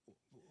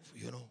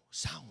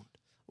 sound.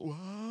 When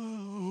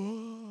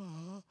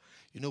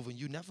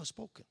you never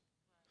spoken.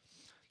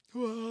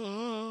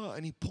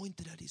 And he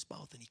pointed at his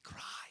mouth and he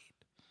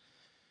cried.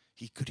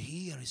 He could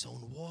hear his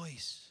own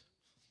voice.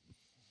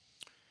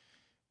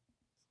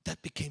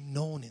 That became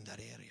known in that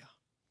area.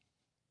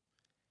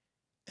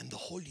 And the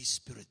Holy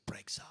Spirit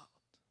breaks out.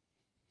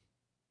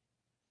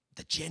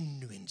 The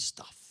genuine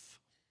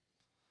stuff.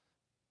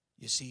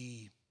 You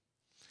see,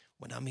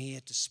 when I'm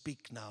here to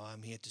speak now,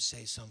 I'm here to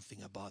say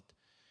something about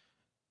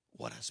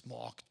what has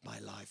marked my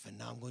life. And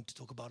now I'm going to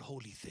talk about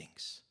holy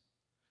things.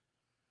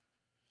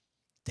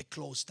 They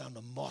closed down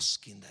a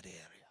mosque in that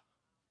area.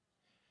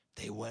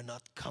 They were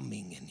not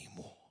coming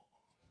anymore.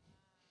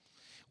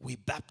 We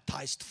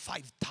baptized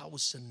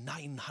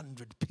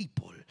 5,900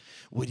 people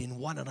within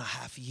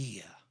 1.5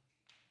 years.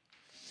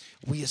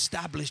 We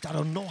established, I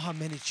don't know how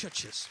many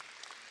churches.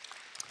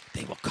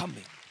 They were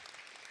coming.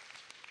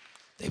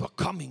 They were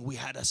coming. We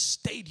had a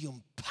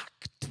stadium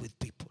packed with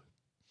people.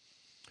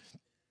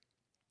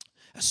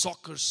 A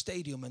soccer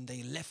stadium, and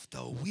they left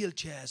their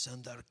wheelchairs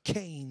and their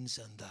canes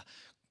and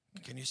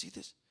can you see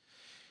this?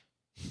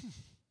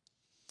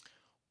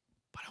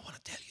 But I want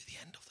to tell you the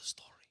end of the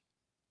story.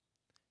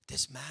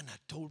 This man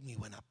had told me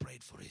when I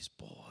prayed for his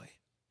boy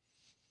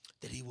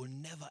that he will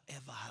never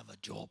ever have a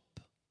job,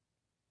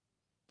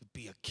 but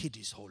be a kid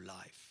his whole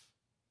life.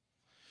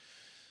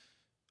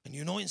 And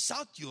in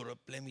South Europe,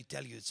 let me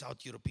tell you,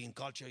 South European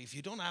culture, if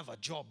you don't have a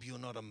job, you're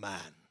not a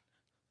man.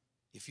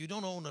 If you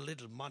don't own a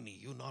little money,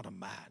 you're not a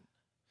man.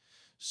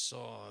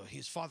 So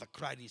his father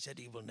cried. He said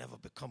he will never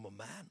become a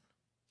man.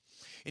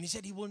 And he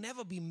said he will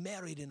never be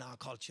married in our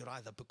culture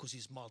either because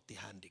he's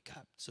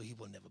multi-handicapped. So he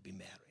will never be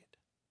married.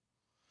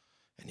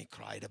 And he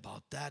cried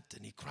about that,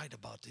 and he cried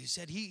about it. He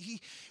said,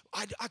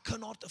 I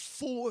cannot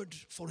afford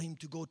for him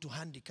to go to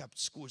handicapped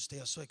schools. They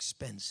are so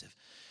expensive.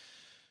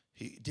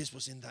 This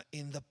was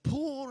in the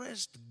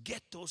poorest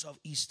ghettos of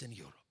Eastern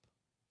Europe.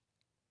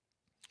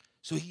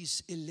 So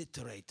he's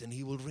illiterate, and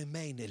he will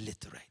remain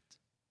illiterate.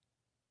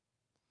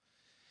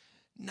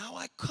 Now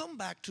I come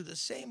back to the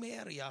same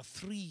area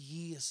 3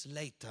 years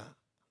later,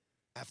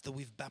 after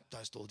we've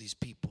baptized all these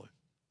people.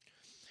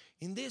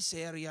 In this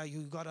area,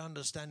 you got to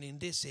understand, in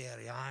this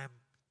area, I'm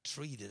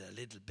treated a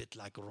little bit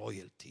like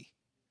royalty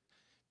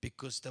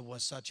because there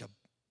was such a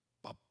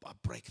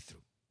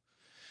breakthrough.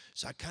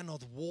 So I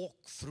cannot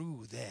walk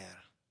through there,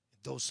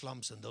 those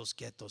slums and those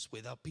ghettos,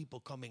 without people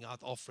coming out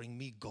offering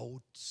me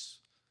goats,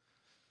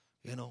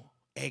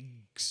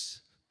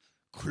 eggs,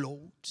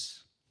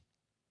 clothes.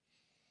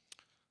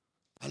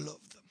 I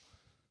love them.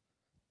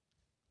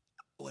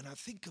 When I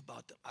think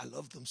about them, I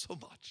love them so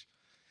much.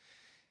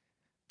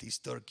 These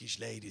Turkish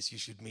ladies, you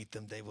should meet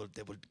them. They will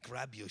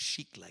grab your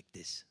cheek like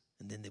this.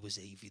 And then they will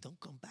say, if you don't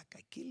come back,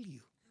 I kill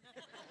you.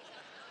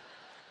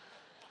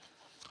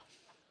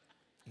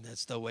 And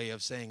that's the way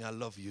of saying, I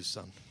love you,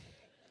 son.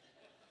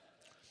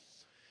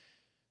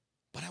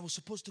 But I was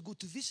supposed to go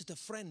to visit a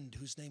friend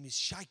whose name is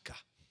Shaika.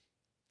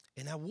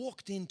 And I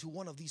walked into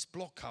one of these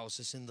block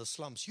houses in the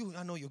slums.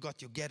 I know you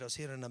got your ghettos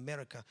here in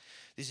America.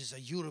 This is a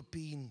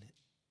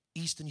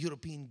Eastern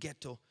European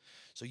ghetto.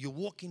 So you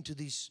walk into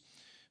this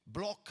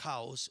block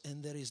house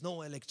and there is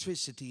no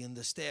electricity in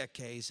the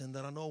staircase and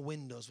there are no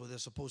windows where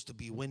there's supposed to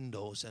be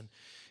windows, and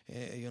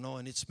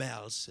and it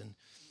smells,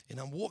 and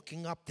I'm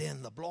walking up there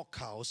in the block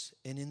house,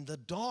 and in the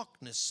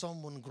darkness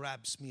someone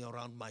grabs me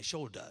around my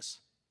shoulders,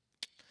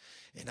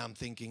 and I'm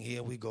thinking,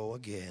 here we go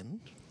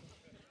again.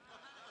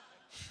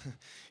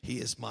 He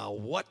is my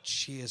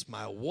watch. He is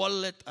my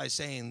wallet, I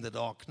say in the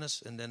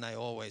darkness. And then I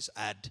always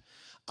add,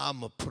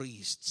 I'm a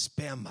priest.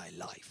 Spare my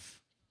life.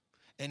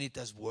 And it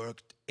has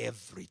worked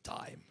every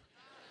time.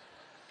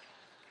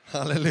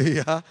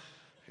 Hallelujah.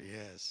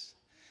 Yes.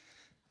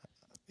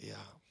 Yeah.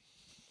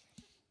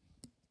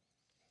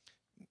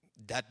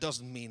 That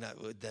doesn't mean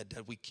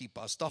that we keep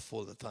our stuff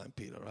all the time,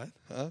 Peter, right?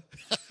 Huh?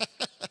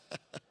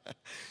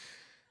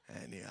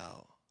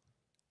 Anyhow.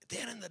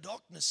 There in the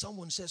darkness,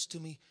 someone says to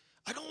me,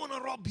 I don't want to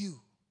rob you.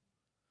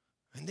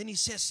 And then he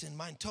says, and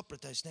my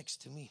interpreter is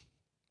next to me.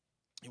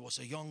 It was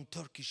a young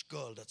Turkish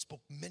girl that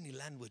spoke many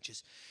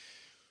languages.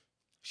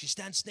 She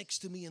stands next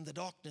to me in the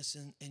darkness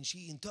and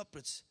she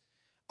interprets,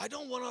 I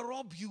don't want to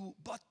rob you,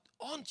 but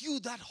aren't you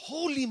that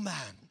holy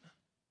man?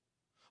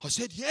 I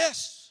said,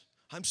 yes,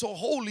 I'm so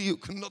holy you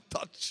cannot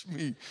touch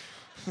me.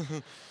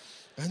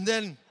 And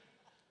then,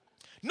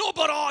 no,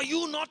 but are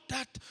you not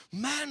that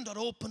man that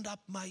opened up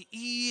my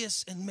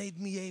ears and made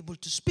me able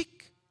to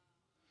speak?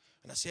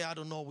 And I say, I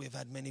don't know, we've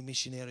had many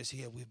missionaries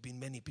here. We've been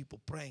many people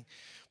praying.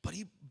 But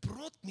he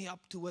brought me up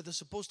to where there's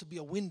supposed to be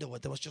a window, where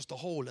there was just a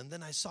hole. And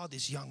then I saw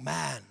this young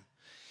man,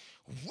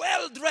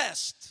 well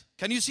dressed.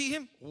 Can you see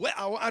him?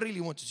 Well, I really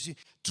want to see.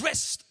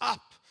 Dressed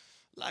up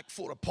like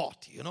for a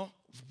party, you know.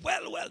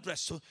 Well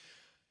dressed. So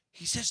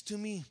he says to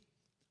me,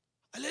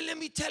 let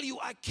me tell you,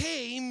 I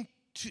came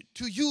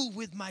to you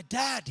with my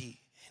daddy.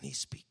 And he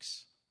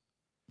speaks.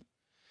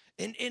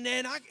 And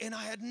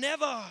I had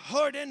never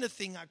heard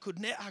anything. I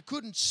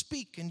couldn't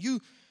speak. And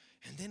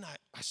then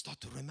I start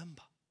to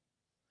remember.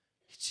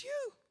 It's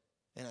you.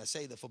 And I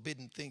say the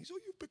forbidden things. Oh,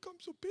 you've become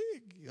so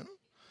big, you know.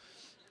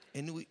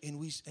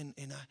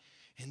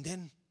 And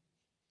then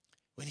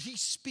when he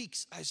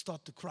speaks, I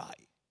start to cry.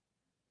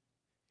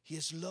 He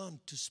has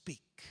learned to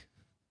speak.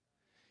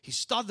 He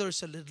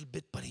stutters a little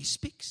bit, but he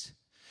speaks.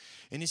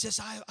 And he says,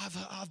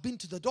 I've been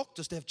to the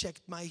doctors. They've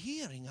checked my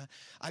hearing.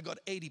 I got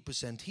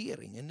 80%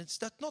 hearing. And it's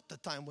not the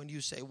time when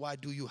you say, why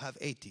do you have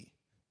 80?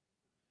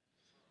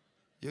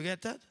 You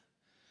get that?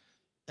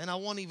 And I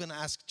won't even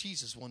ask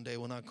Jesus one day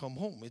when I come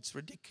home. It's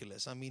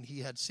ridiculous. I mean, he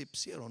had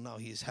sub-zero. Now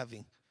he's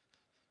having.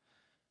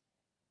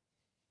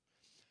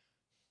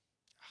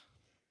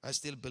 I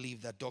still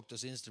believe that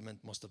doctor's instrument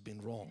must have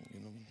been wrong,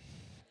 you know.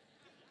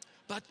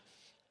 But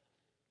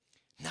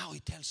now he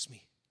tells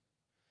me,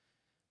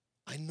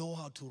 I know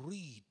how to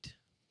read.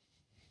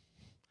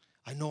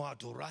 I know how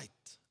to write.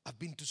 I've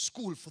been to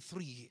school for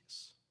 3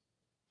 years.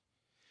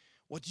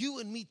 What you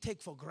and me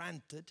take for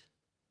granted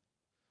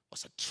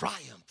was a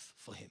triumph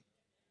for him.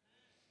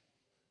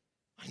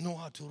 I know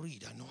how to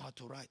read. I know how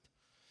to write.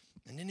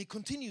 And then he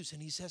continues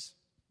and he says,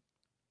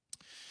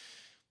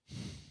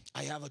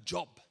 I have a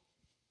job.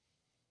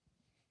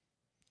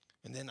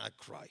 And then I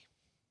cry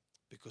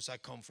because I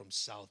come from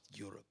South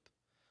Europe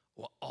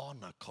where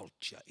honor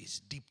culture is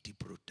deep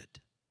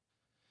rooted.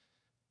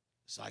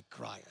 So I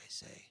cry, I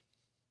say,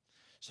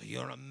 so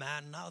you're a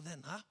man now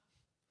then, huh?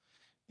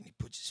 And he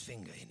puts his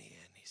finger in here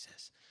and he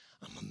says,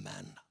 I'm a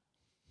man now.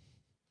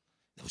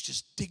 There was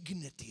just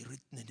dignity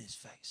written in his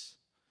face.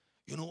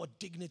 You know what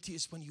dignity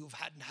is when you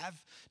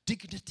have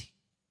dignity?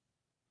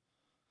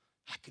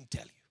 I can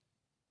tell you.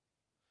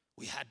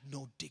 We had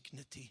no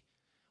dignity.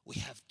 We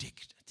have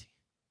dignity.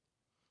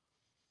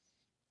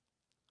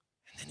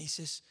 And then he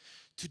says,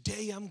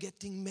 today I'm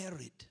getting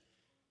married.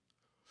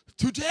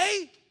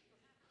 Today?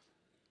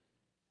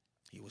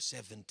 He was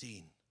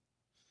 17.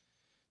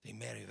 They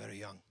marry very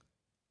young.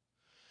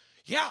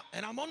 Yeah,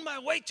 and I'm on my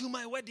way to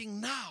my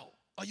wedding now.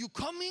 Are you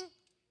coming?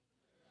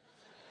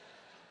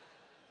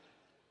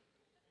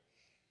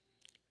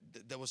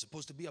 There was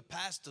supposed to be a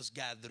pastor's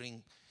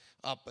gathering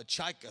up at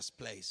Chaika's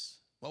place.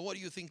 Well, what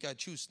do you think I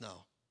choose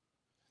now?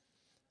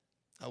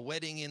 A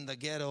wedding in the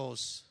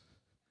ghettos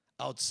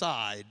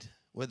outside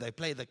where they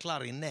play the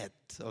clarinet,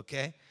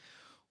 okay?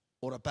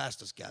 Or a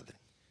pastor's gathering.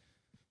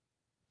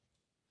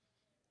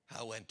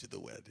 I went to the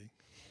wedding.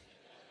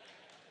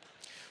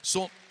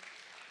 So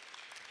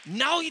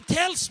now he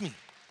tells me,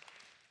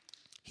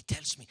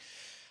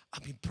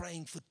 I've been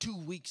praying for 2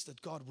 weeks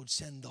that God would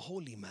send the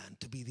holy man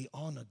to be the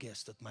honor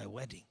guest at my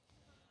wedding.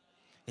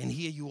 And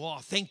here you are.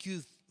 Thank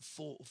you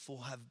for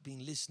have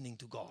been listening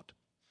to God.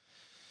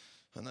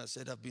 And I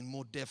said, I've been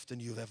more deaf than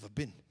you've ever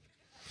been.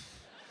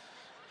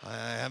 I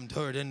haven't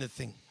heard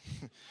anything.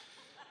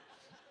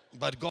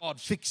 But God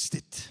fixed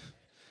it.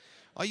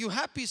 Are you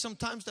happy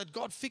sometimes that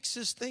God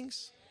fixes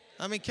things?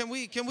 I mean, can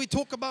we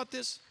talk about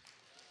this?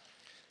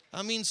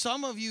 I mean,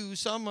 some of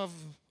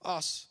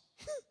us,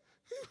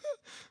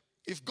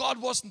 if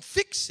God wasn't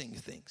fixing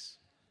things.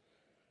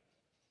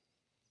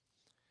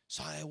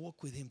 So I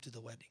walked with him to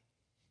the wedding.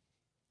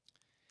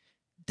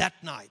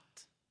 That night,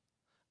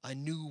 I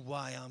knew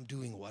why I'm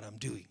doing what I'm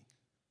doing.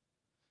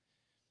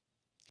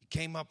 He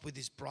came up with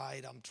his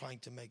bride. I'm trying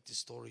to make this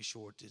story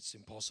short. It's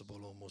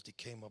impossible almost. He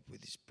came up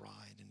with his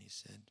bride and he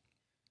said,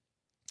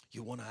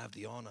 you want to have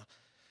the honor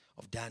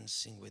of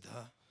dancing with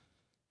her?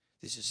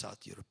 This is South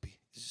European.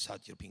 This is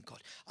South European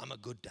culture. I'm a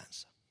good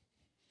dancer.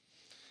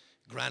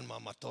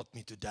 Grandmama taught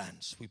me to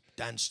dance. We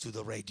danced to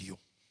the radio.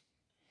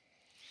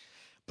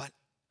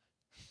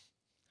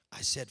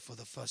 I said for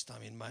the first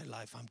time in my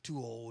life, I'm too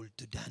old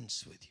to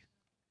dance with you.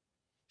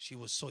 She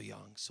was so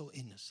young, so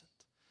innocent.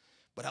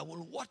 But I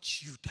will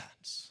watch you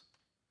dance.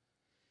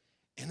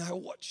 And I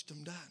watched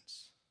them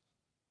dance.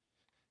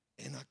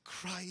 And I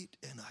cried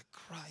and I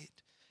cried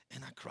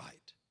and I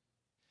cried.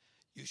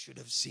 You should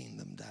have seen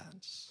them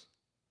dance.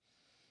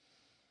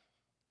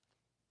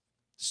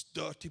 It's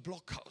dirty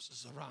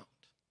blockhouses around,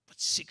 but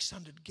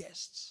 600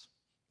 guests.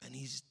 And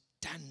he's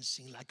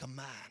dancing like a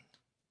man.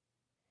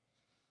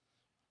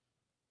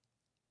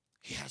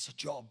 He has a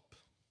job.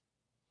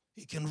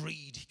 He can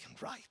read, he can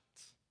write.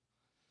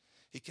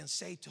 He can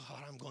say to her,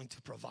 I'm going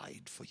to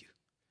provide for you.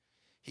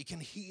 He can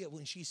hear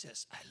when she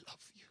says, I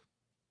love you.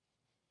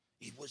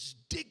 It was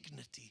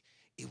dignity.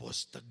 It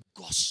was the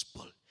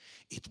gospel.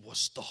 It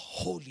was the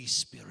Holy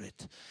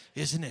Spirit,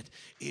 isn't it?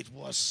 It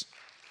was.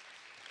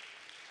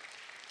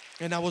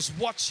 And I was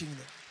watching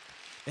them.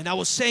 And I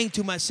was saying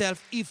to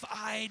myself, if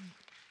I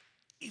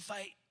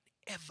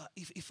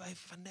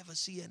never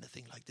see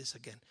anything like this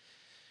again,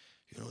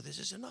 this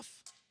is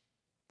enough.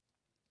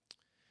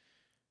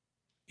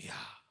 Yeah.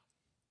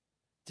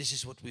 This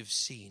is what we've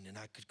seen, and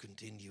I could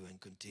continue and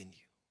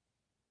continue.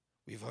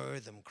 We've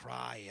heard them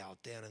cry out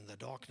there in the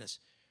darkness.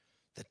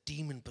 That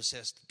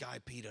demon-possessed guy,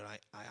 Peter,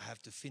 I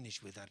have to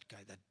finish with that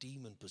guy, that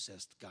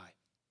demon-possessed guy.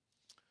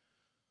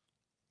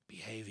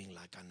 Behaving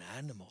like an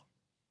animal.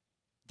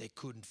 They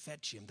couldn't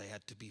fetch him. They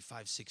had to be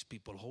 5-6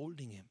 people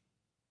holding him.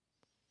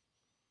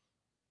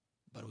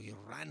 But we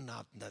ran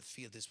out in that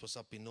field. This was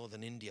up in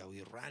northern India.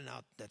 We ran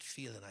out in that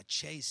field and I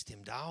chased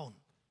him down.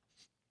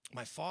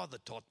 My father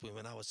taught me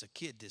when I was a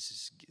kid, this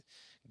is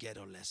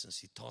ghetto lessons.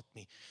 He taught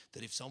me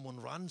that if someone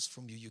runs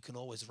from you, you can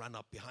always run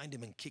up behind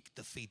him and kick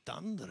the feet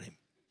under him.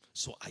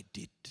 So I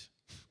did.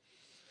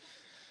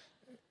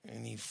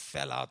 And he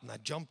fell out and I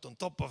jumped on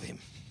top of him.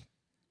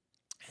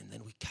 And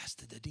then we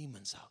casted the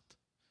demons out.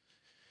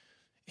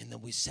 And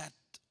then we sat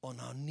on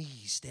our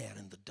knees there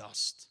in the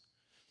dust.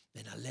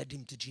 Then I led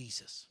him to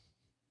Jesus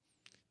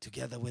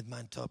together with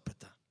my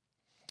interpreter.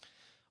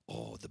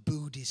 Oh, the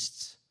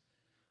Buddhists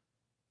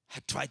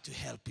had tried to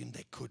help him,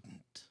 they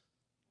couldn't.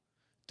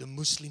 The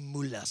Muslim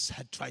mullahs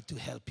had tried to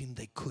help him,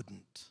 they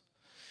couldn't.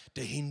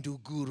 The Hindu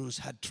gurus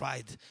had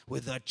tried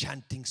with their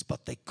chantings,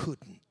 but they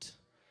couldn't.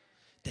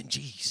 Then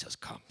Jesus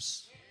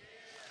comes.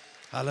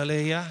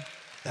 Hallelujah.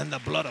 Then the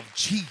blood of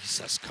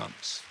Jesus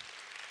comes.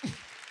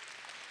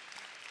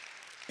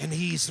 And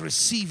he's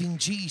receiving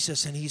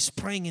Jesus and he's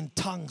praying in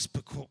tongues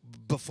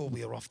before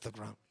we are off the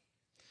ground.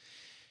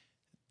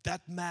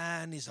 That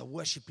man is a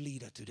worship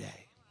leader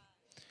today.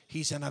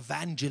 He's an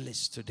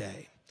evangelist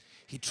today.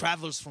 He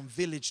travels from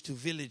village to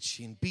village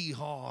in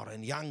Bihar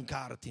and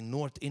Yankarat in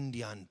North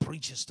India and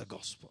preaches the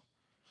gospel.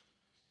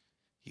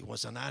 He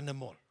was an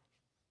animal,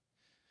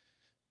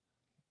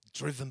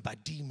 driven by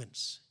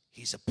demons.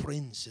 He's a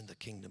prince in the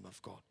kingdom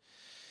of God.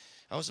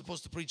 I was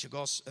supposed to preach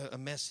a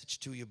message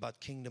to you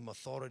about kingdom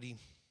authority.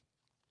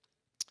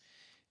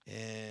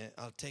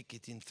 I'll take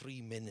it in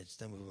 3 minutes,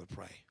 then we will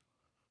pray.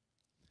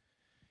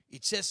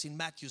 It says in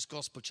Matthew's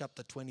Gospel,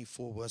 chapter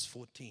 24, verse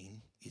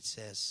 14, it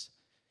says,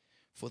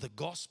 for the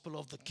gospel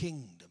of the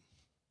kingdom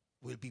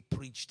will be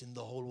preached in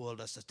the whole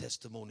world as a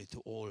testimony to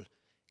all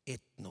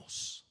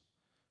ethnos,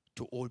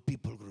 to all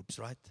people groups,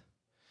 right?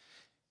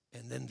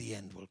 And then the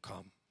end will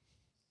come.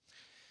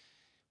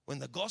 When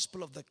the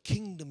gospel of the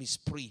kingdom is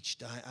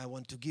preached, I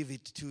want to give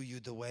it to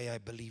you the way I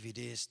believe it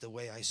is, the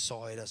way I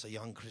saw it as a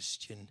young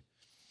Christian.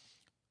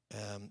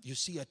 You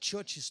see, a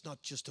church is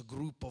not just a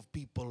group of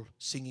people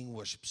singing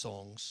worship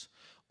songs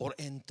or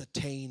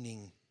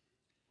entertaining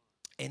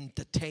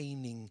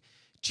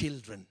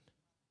children.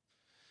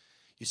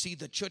 You see,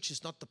 the church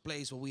is not the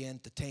place where we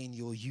entertain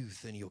your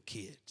youth and your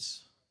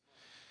kids.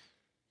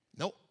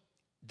 No,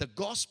 the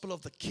gospel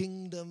of the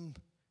kingdom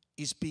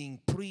is being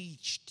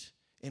preached,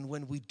 and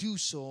when we do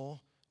so,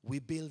 we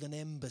build an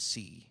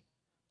embassy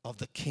of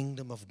the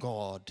kingdom of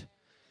God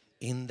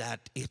in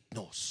that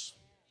ethnos.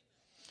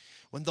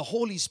 When the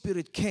Holy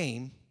Spirit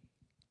came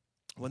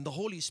on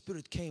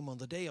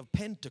the day of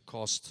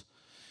Pentecost,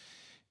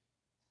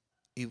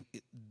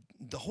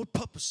 the whole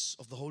purpose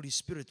of the Holy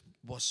Spirit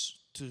was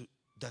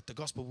that the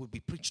gospel would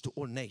be preached to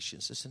all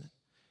nations, isn't it?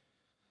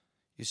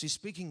 You see,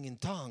 speaking in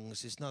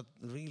tongues is not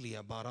really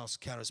about us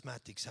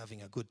charismatics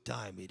having a good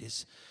time. It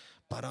is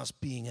about us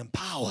being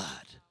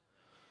empowered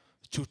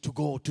to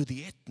go to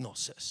the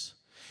ethnoses.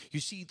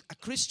 You see, a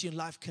Christian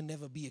life can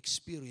never be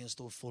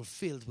experienced or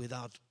fulfilled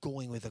without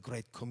going with a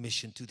great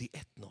commission to the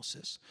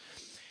ethnoses.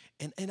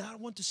 And I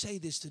want to say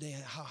this today.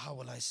 How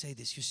will I say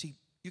this? You see,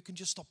 you can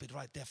just stop it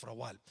right there for a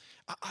while.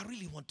 I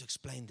really want to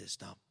explain this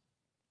now.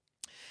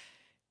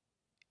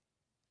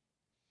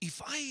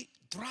 If I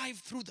drive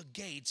through the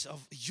gates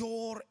of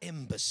your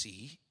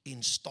embassy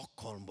in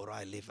Stockholm, where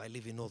I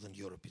live in Northern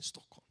Europe in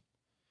Stockholm.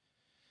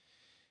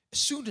 As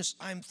soon as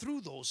I'm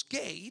through those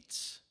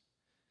gates,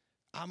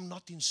 I'm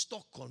not in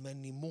Stockholm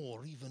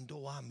anymore, even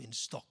though I'm in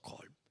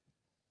Stockholm.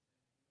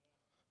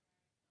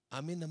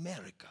 I'm in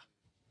America.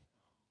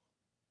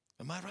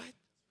 Am I right?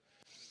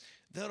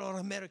 There are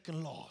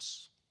American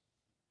laws.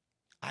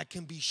 I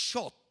can be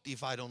shot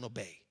if I don't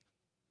obey.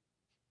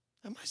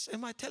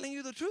 Am I telling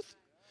you the truth?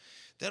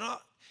 There are,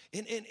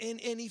 and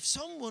if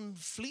someone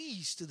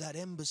flees to that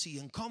embassy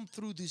and come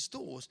through these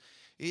doors,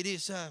 it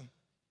is a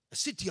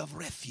city of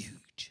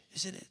refuge,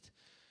 isn't it?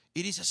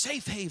 It is a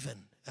safe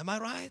haven. Am I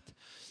right?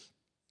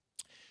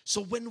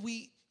 So when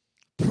we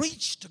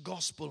preach the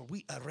gospel,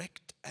 we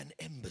erect an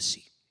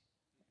embassy.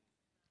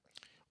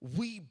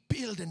 We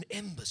build an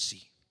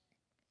embassy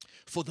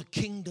for the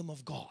kingdom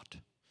of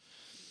God.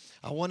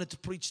 I wanted to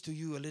preach to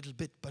you a little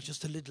bit, but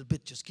just a little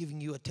bit, just giving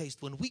you a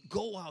taste. When we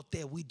go out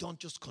there, we don't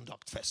just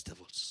conduct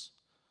festivals.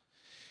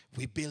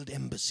 We build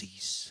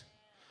embassies.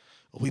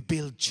 We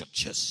build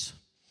churches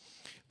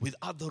with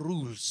other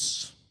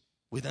rules,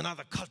 with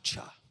another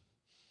culture.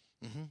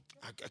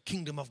 A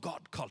kingdom of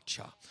God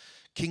culture,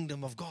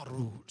 kingdom of God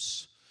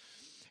rules.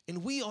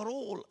 And we are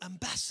all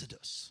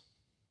ambassadors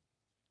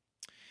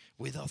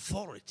with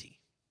authority.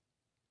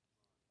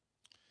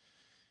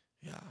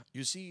 Yeah,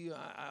 you see,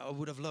 I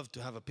would have loved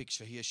to have a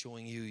picture here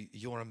showing you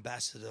your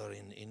ambassador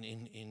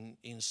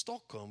in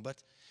Stockholm,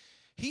 but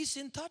he's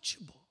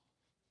untouchable.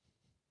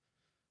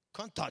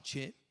 Can't touch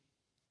him.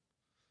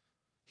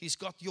 He's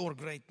got your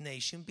great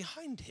nation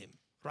behind him,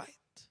 right?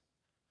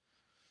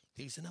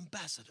 He's an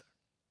ambassador.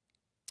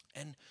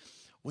 And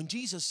when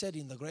Jesus said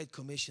in the Great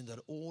Commission that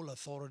all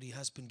authority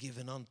has been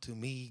given unto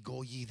me,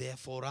 go ye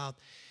therefore out,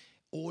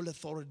 all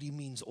authority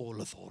means all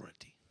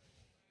authority.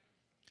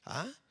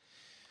 Huh?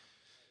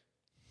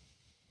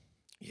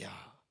 Yeah.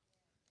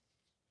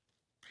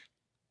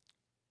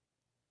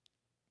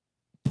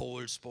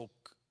 Paul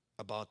spoke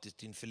about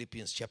it in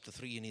Philippians chapter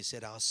 3, and he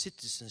said our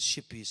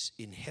citizenship is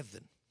in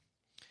heaven,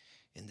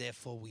 and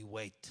therefore we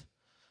wait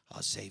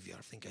our Savior.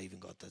 I think I even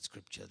got that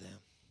scripture there.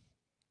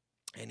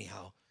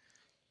 Anyhow,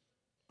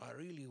 I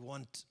really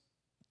want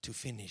to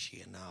finish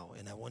here now,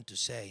 and I want to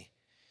say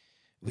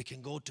we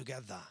can go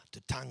together to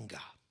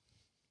Tanga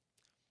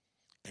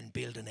and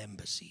build an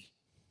embassy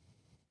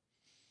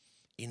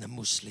in a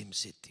Muslim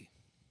city.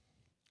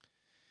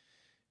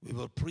 We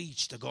will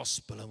preach the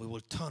gospel, and we will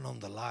turn on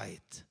the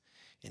light,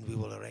 and we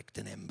will erect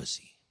an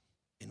embassy,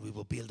 and we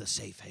will build a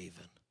safe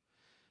haven,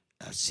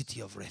 a city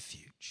of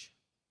refuge.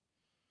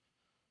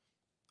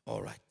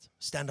 All right,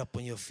 stand up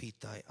on your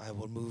feet. I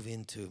will move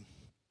into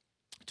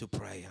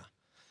prayer.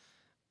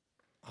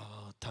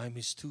 Time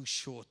is too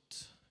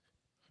short.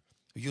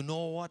 You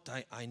know what?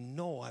 I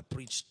know I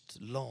preached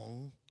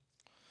long,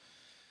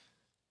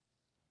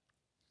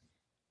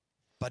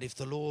 but if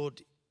the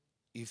Lord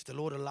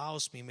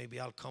allows me, maybe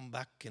I'll come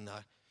back and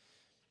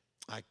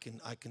I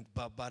can.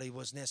 But it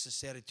was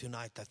necessary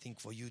tonight, I think,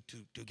 for you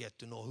to get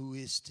to know who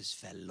is this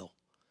fellow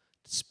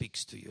that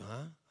speaks to you,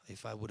 huh?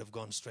 If I would have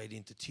gone straight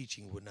into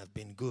teaching, it wouldn't have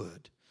been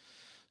good.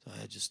 So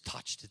I just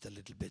touched it a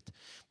little bit.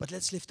 But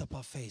let's lift up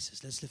our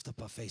faces. Let's lift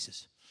up our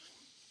faces.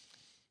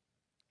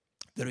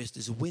 There is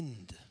this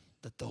wind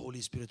that the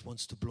Holy Spirit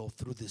wants to blow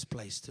through this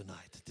place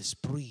tonight. This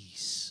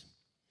breeze.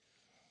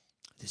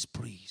 This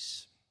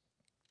breeze.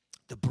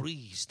 The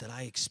breeze that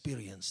I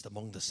experienced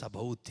among the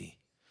Saboti.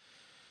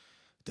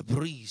 The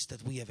breeze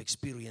that we have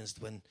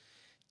experienced when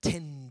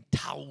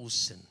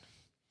 10,000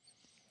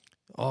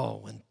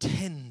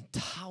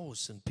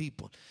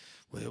 people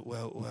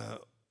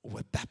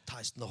were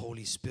baptized in the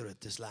Holy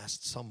Spirit this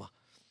last summer.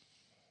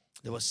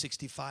 There was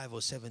 65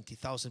 or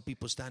 70,000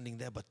 people standing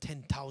there, but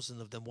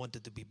 10,000 of them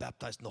wanted to be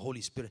baptized in the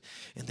Holy Spirit,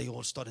 and they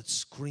all started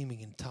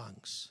screaming in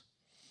tongues.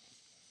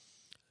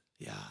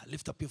 Yeah,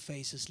 lift up your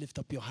faces, lift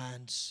up your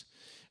hands.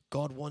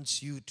 God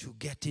wants you to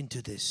get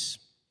into this.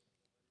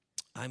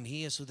 I'm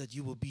here so that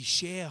you will be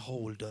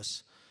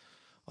shareholders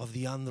of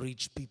the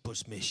unreached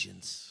people's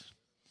missions.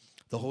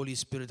 The Holy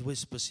Spirit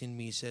whispers in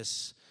me,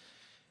 says,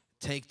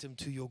 take them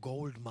to your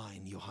gold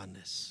mine,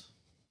 Johannes.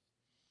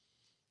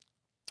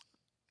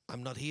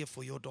 I'm not here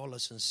for your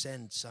dollars and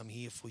cents. I'm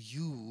here for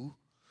you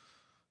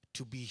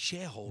to be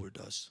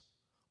shareholders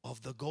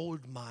of the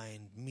gold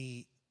mine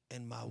me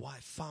and my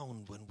wife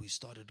found when we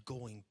started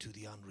going to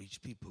the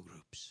unreached people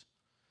groups.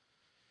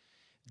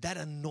 That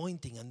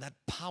anointing and that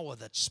power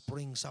that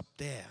springs up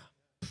there,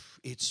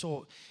 it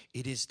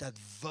is that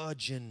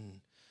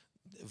virgin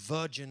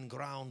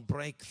ground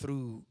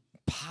breakthrough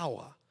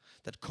power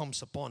that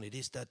comes upon it.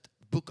 Is that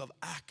book of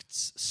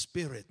Acts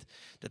spirit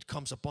that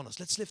comes upon us.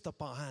 Let's lift up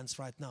our hands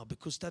right now,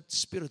 because that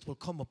spirit will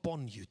come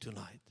upon you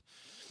tonight.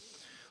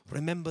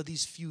 Remember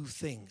these few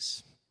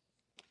things.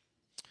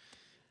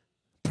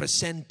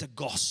 Present the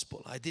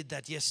gospel. I did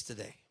that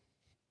yesterday.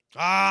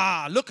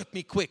 Look at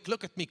me quick.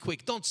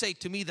 Don't say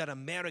to me that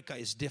America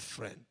is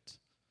different.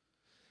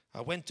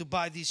 I went to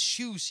buy these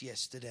shoes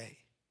yesterday,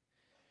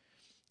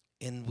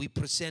 and we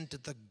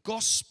presented the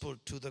gospel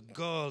to the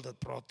girl that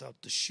brought out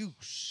the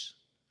shoes.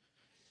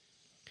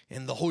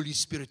 And the Holy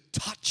Spirit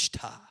touched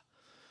her.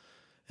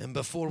 And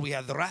before we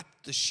had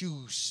wrapped the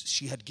shoes,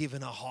 she had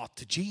given her heart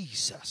to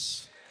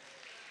Jesus.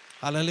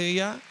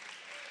 Hallelujah.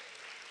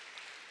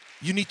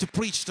 You need to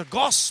preach the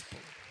gospel.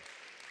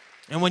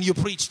 And when you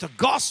preach the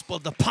gospel,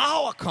 the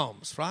power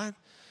comes, right?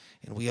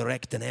 And we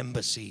erect an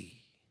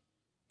embassy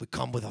We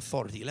come with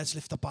authority. Let's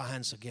lift up our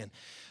hands again.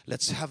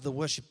 Let's have the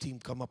worship team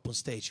come up on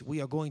stage.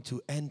 We are going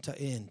to enter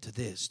into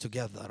this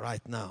together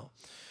right now.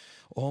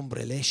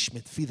 Let's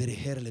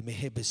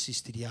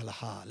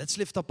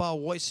lift up our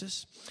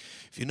voices.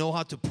 If you know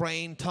how to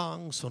pray in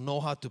tongues or know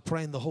how to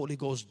pray in the Holy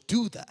Ghost,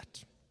 do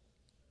that.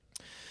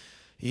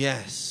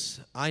 Yes,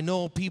 I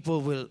know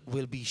people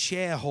will be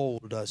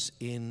shareholders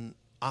in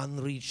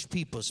Unreached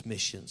People's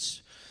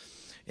Missions.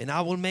 And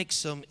I will make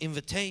some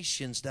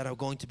invitations that are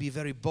going to be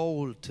very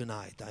bold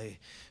tonight. I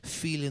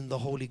feel in the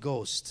Holy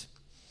Ghost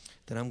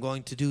that I'm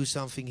going to do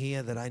something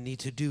here that I need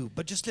to do.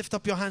 But just lift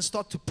up your hands,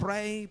 start to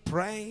pray,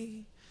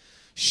 pray.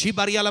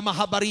 Shibari ala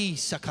mahabari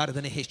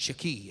sakardane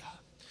heshakia.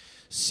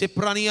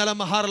 Siprani ala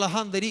maharla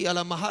handeri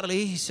ala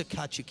maharle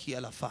hisakachiki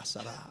ala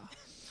fasara.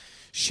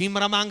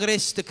 Shimra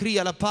mangreste kri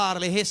ala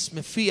parle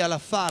hesme fi ala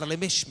farle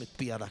mishmet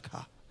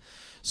piaraka.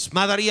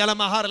 Smadari ala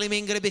maharle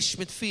mingre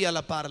bishmet fi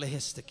ala parle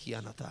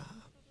hestekianata.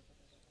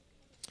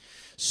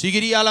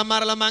 Sigiri ala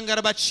marla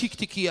mangara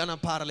bachikti ana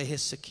parle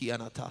heseki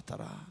ana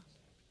tatara.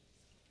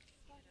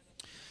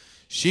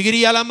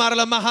 Sigiri ala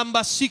marla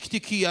mahamba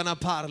sikti ana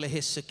parle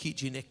heseki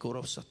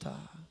ginekorosata.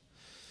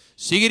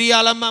 Sigiri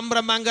ala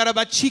mambra mangara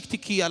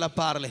bachikti ala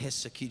parle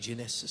heseki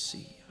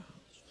ginesesi.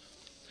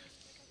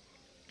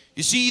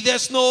 You see,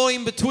 there's no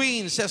in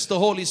between, says the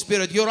Holy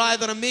Spirit. You're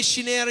either a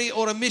missionary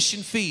or a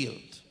mission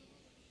field.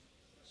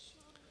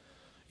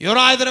 You're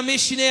either a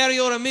missionary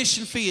or a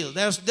mission field.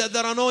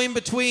 There are no in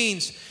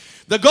betweens.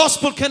 The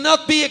gospel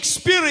cannot be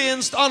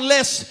experienced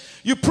unless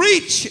you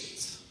preach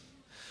it.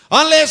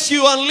 Unless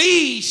you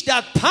unleash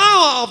that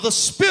power of the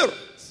Spirit.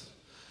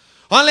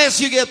 Unless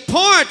you get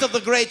part of the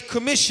Great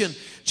Commission.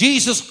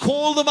 Jesus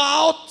called them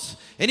out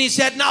and he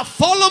said, now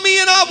follow me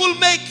and I will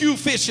make you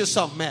fishers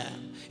of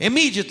men.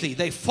 Immediately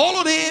they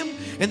followed him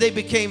and they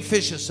became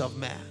fishers of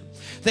men.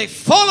 They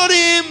followed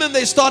him and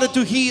they started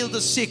to heal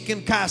the sick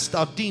and cast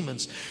out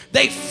demons.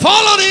 They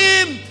followed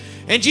him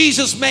and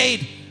Jesus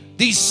made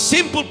these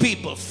simple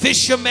people,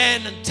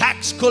 fishermen and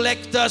tax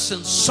collectors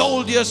and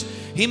soldiers,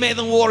 he made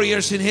them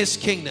warriors in his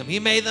kingdom. He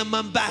made them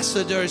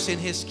ambassadors in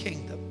his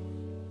kingdom.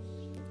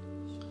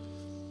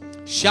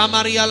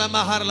 Shamariala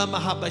maharla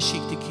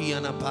mahabashikti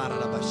ana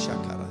parala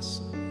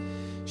bashakaras.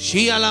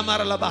 Shiala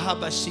marala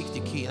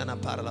bahabashikti ana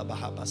parala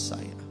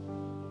bahabasaya.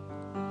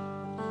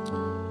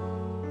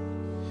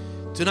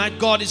 Tonight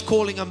God is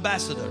calling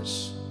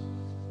ambassadors.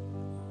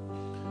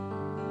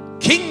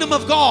 Kingdom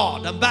of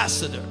God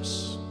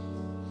ambassadors.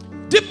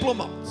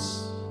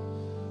 Diplomats.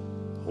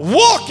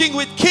 Walking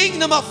with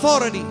kingdom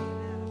authority.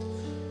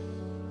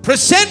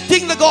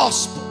 Presenting the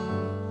gospel.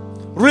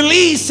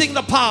 Releasing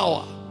the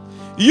power.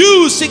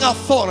 Using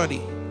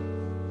authority.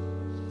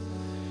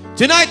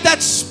 Tonight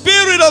that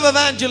spirit of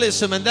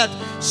evangelism and that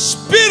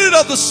spirit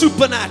of the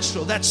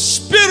supernatural. That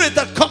spirit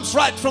that comes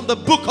right from the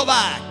book of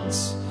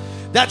Acts.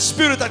 That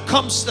spirit that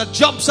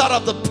jumps out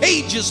of the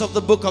pages of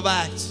the book of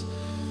Acts.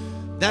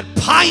 That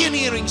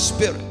pioneering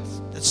spirit.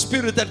 That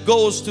spirit that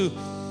goes to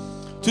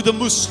the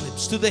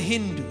Muslims, to the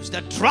Hindus,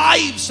 that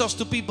drives us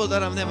to people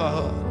that I've never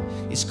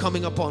heard, is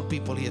coming upon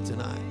people here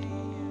tonight.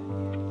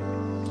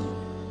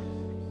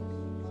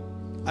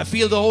 I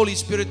feel the Holy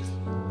Spirit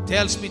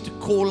tells me to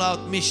call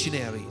out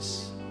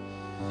missionaries,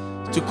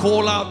 to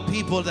call out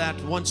people that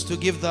wants to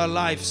give their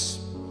lives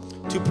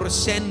to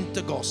present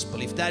the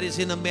gospel. If that is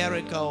in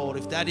America, or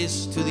if that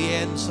is to the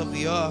ends of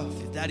the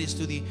earth, if that is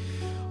to the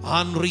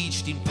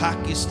unreached in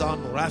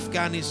Pakistan or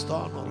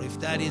Afghanistan, or if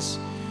that is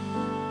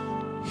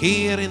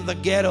here in the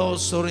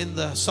ghettos or in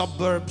the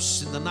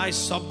suburbs, in the nice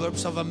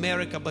suburbs of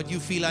America, but you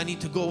feel I need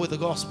to go with the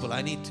gospel.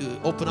 I need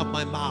to open up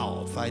my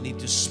mouth. I need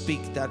to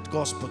speak that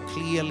gospel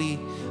clearly.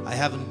 I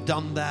haven't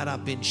done that.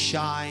 I've been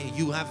shy.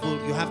 You have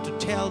to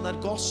tell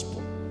that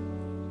gospel.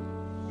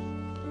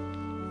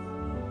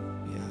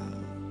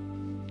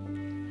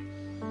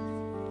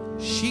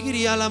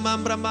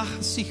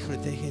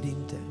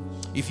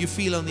 If you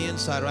feel on the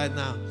inside right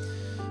now,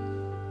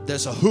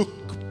 there's a hook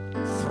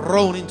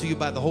thrown into you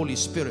by the Holy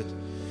Spirit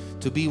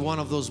to be one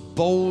of those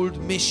bold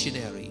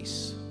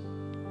missionaries.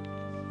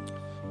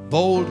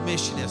 Bold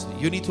missionaries.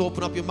 You need to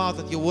open up your mouth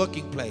at your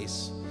working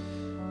place.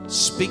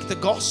 Speak the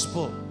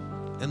gospel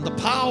and the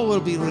power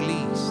will be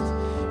released.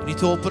 You need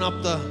to open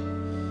up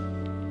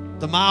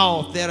the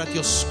mouth there at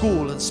your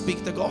school and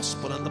speak the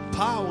gospel and the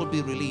power will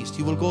be released.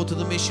 You will go to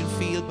the mission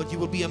field, but you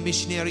will be a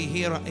missionary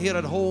here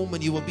at home,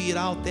 and you will be it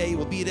out there. You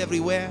will be it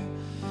everywhere.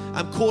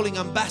 I'm calling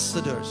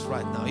ambassadors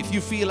right now. If you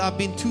feel I've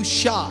been too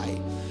shy,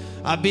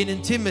 I've been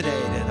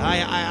intimidated, I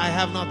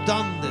have not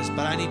done this,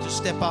 but I need to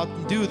step out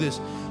and do this,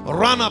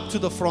 run up to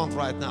the front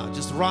right now.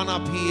 Just run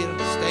up here,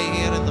 stay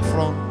here in the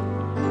front.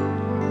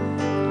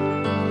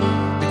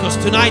 Because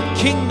tonight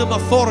kingdom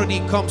authority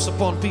comes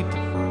upon people.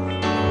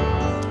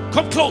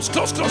 Come close,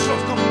 close, close,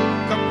 close, come.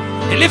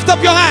 And lift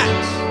up your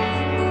hands.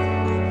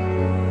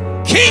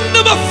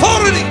 Kingdom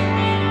authority.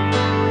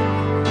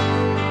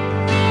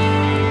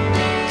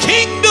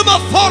 Kingdom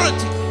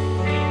authority.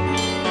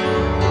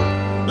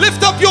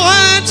 Lift up your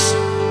hands.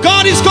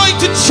 God is going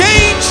to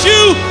change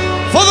you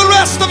for the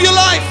rest of your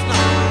life now.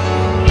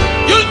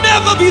 You'll never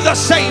never be the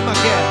same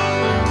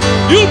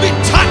again. You'll be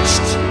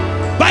touched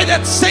by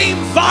that same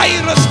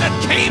virus that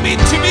came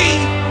into me.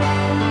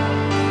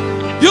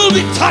 You'll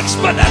be touched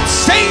by that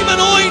same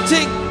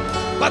anointing,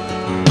 but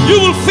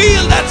you will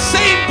feel that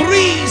same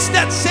breeze,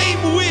 that same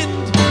wind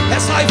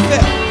as I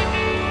felt.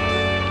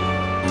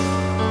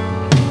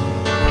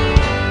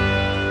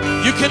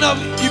 You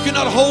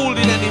cannot hold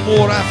it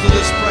anymore after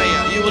this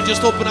prayer. You will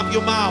just open up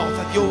your mouth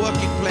at your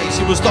working place.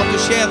 You will start to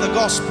share the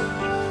gospel.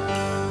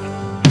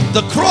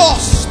 The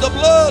cross, the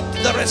blood,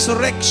 the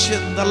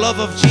resurrection, the love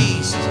of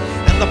Jesus,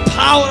 and the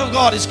power of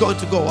God is going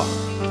to go out.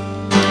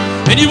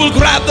 And you will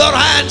grab their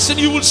hands and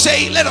you will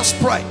say, let us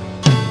pray.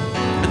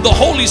 And the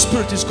Holy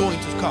Spirit is going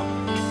to come.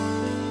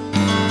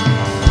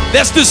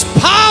 There's this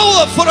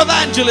power for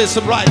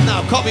evangelism right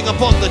now coming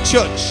upon the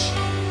church.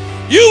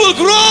 You will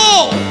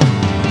grow.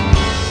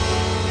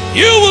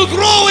 You will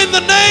grow in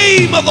the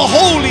name of the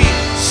Holy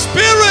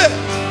Spirit.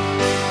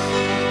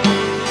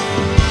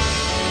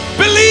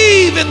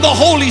 Believe in the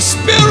Holy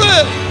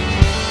Spirit.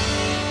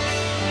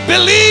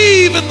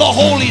 Believe in the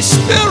Holy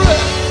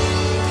Spirit.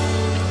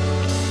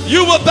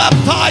 You were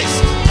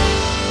baptized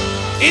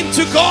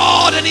into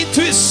God and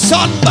into His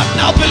Son, but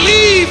now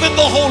believe in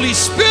the Holy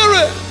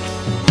Spirit.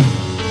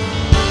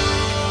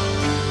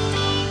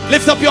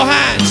 Lift up your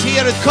hands.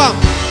 Here it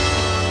comes.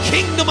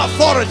 Kingdom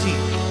authority.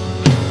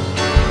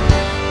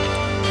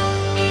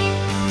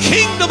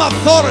 Kingdom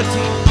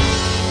authority.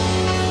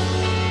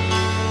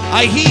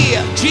 I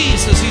hear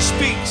Jesus, He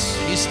speaks.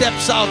 He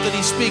steps out and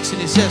He speaks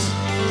and He says,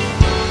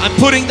 I'm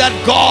putting that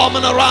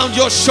garment around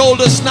your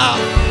shoulders now.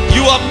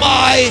 You are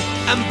my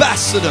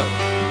ambassador.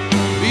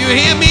 Do you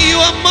hear me?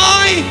 You are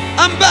my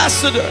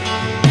ambassador.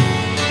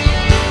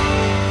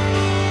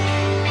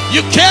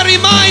 You carry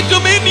my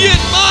dominion,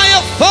 my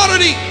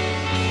authority.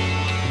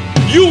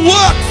 You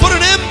work for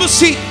an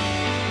embassy.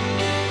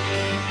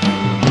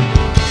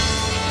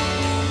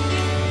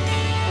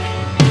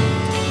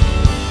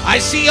 I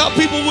see how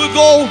people will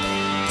go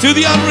to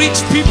the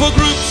unreached people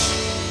groups.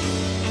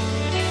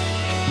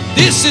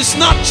 This is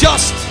not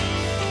just,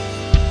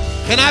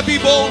 can I be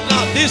bold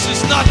now? This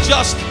is not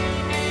just,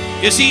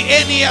 you see,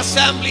 any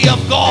Assembly of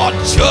God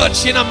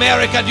church in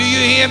America. Do you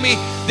hear me?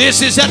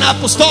 This is an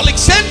apostolic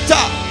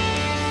center.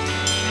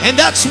 And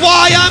that's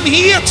why I'm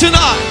here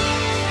tonight.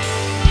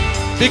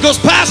 Because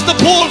Pastor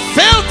Paul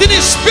felt in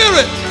his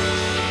spirit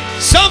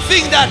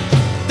something that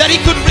he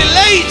could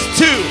relate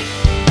to.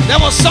 There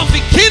was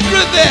something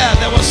kindred there.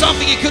 There was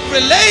something he could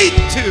relate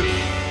to.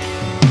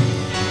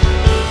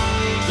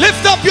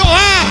 Lift up your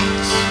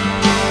hands.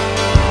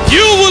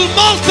 You will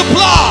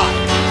multiply.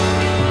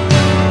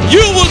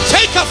 You will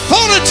take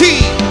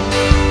authority.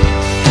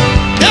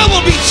 There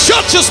will be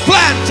churches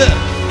planted.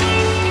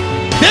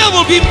 There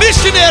will be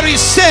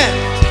missionaries sent.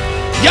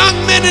 Young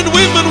men and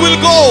women will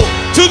go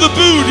to the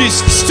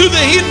Buddhists, to the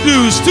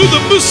Hindus, to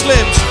the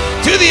Muslims,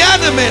 to the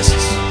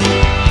animists.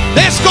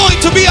 There's going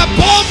to be a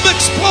bomb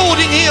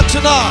exploding here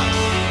tonight.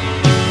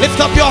 Lift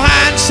up your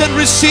hands and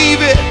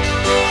receive it.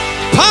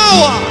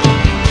 Power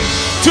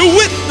to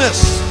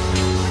witness.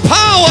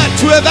 Power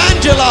to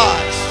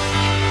evangelize.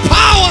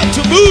 Power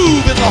to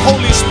move in the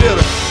Holy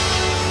Spirit.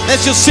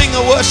 Let's just sing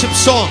a worship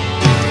song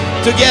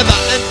together,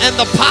 and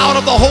the power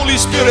of the Holy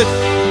Spirit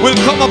will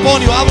come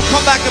upon you. I will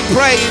come back and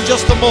pray in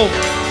just a moment.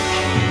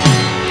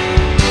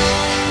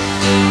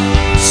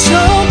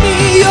 Show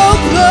me your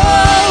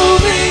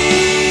glory.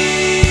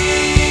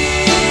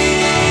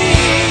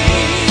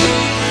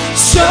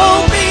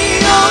 Show me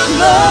your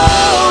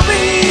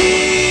glory.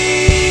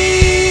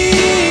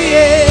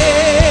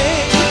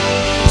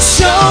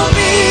 Show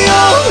me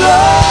your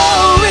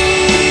glory.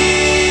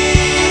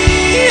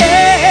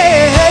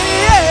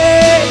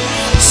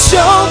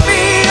 Show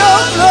me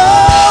your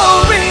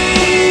glory,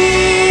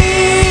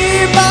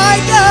 my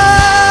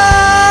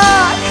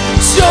God.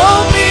 Show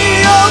me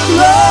your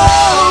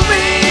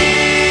glory.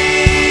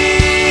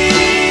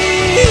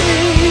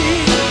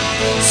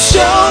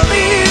 Show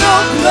me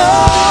your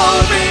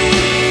glory.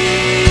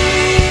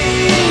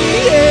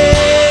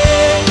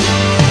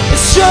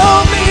 Show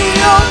me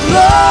your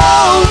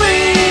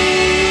glory.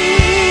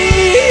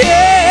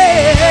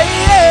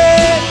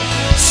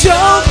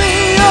 Show me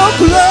your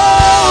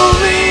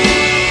glory.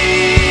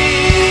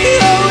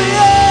 Oh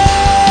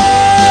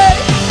yeah.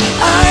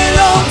 I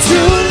long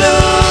to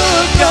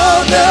look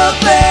on the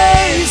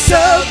face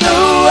of the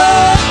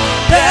one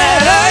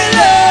that I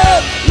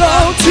love.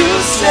 Long to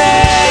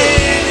stay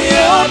in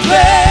your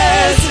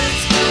presence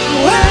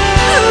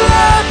where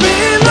I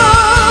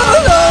belong.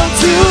 Long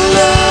to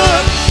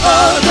look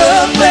on the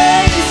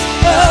face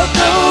of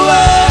the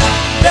one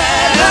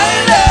that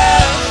I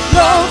love.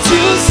 Long to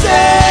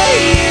stay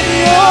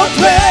in your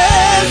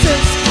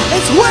presence.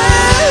 It's where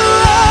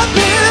I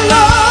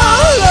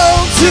belong.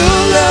 Long to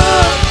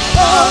look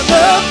on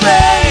the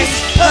face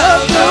of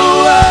the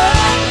one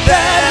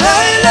that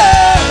I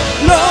love.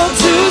 Long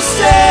to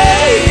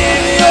stay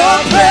in your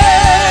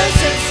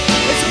presence.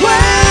 It's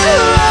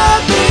where I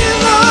belong.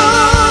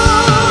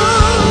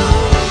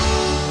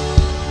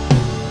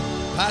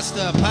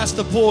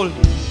 Pastor Paul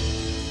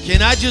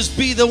Can I just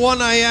be the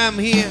one I am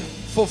here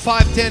for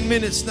 5-10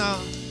 minutes now?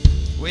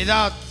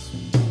 Without,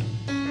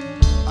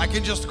 I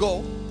can just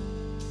go.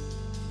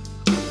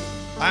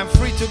 I'm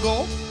free to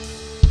go.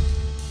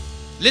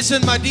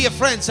 Listen, my dear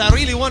friends, I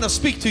really want to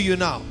speak to you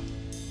now.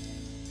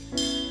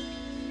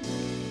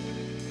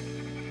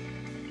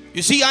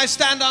 You see, I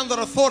stand under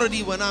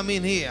authority when I'm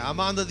in here. I'm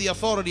under the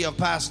authority of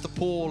Pastor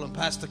Paul and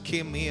Pastor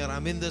Kim here.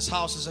 I'm in this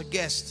house as a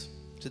guest.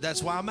 So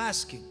that's why I'm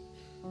asking.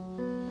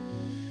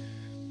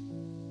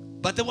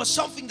 But there was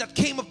something that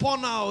came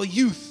upon our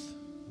youth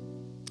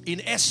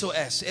in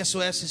SOS.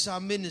 SOS is our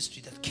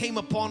ministry that came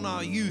upon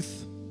our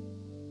youth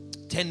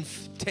 10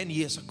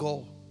 years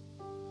ago.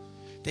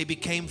 They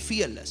became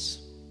fearless.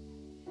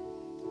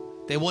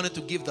 They wanted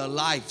to give their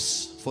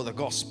lives for the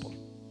gospel.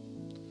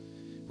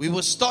 We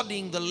were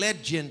studying the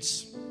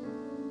legends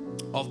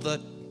of the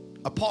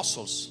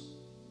apostles.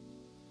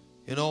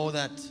 You know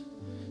that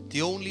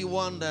the only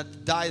one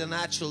that died a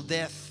natural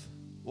death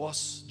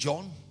was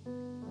John.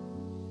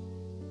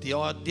 The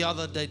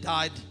other, they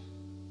died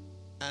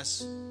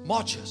as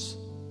martyrs.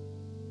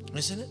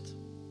 Isn't it?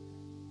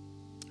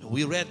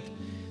 We read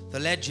the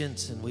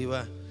legends and we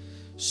were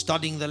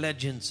studying the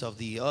legends of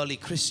the early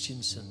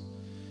Christians, and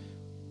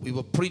we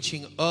were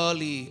preaching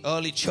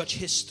early church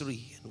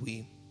history, and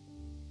we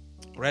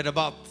read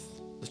about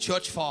the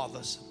church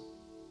fathers.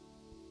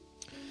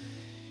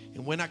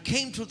 And when I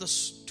came to the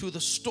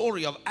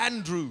story of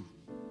Andrew,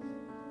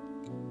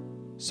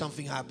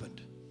 something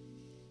happened.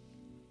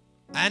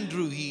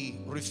 Andrew, he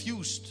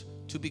refused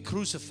to be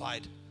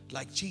crucified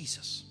like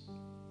Jesus.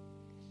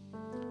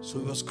 So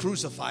he was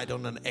crucified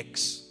on an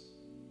X.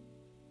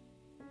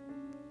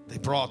 They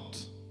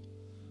brought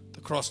the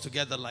cross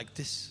together like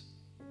this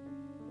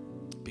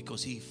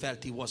because he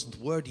felt he wasn't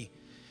worthy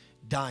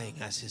dying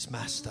as his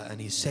master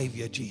and his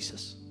savior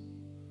Jesus.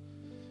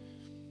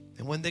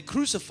 And when they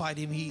crucified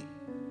him, he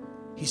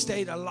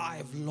stayed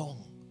alive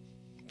long.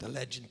 The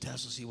legend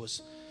tells us he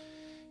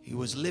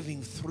was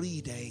living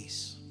 3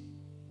 days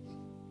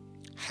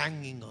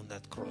hanging on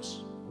that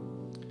cross.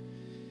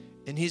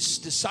 And his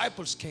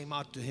disciples came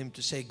out to him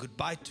to say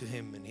goodbye to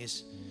him and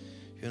his,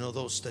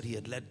 those that he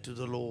had led to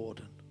the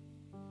Lord.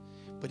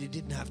 But he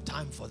didn't have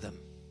time for them,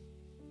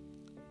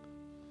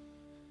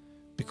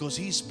 because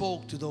he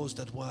spoke to those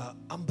that were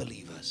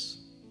unbelievers,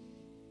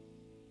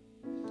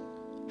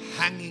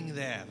 hanging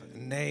there,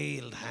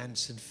 nailed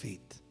hands and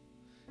feet.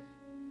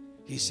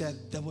 He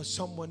said there was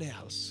someone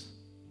else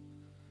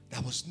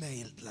that was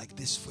nailed like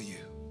this for you.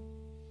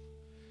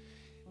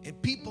 And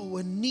people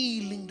were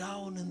kneeling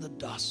down in the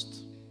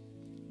dust,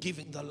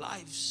 giving their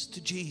lives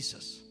to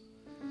Jesus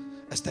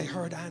as they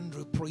heard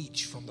Andrew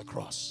preach from the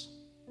cross.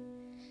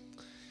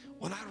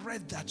 When I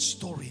read that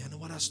story and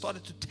when I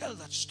started to tell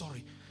that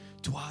story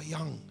to our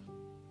young,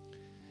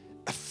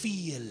 a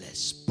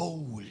fearless,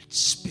 bold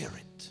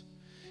spirit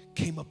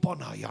came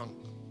upon our young,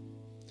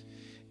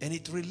 and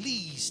it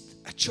released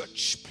a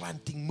church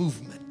planting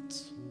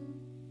movement.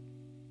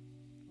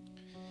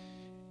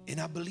 And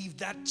I believe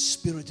that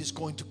spirit is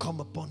going to come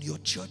upon your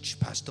church,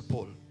 Pastor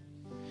Paul.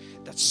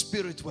 That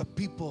spirit where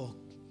people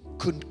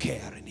couldn't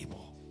care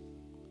anymore.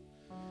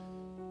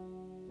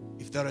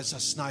 If there is a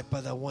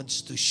sniper that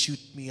wants to shoot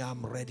me,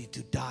 I'm ready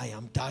to die.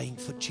 I'm dying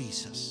for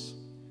Jesus.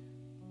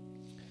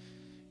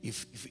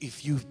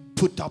 If you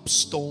put up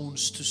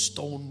stones to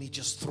stone me,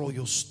 just throw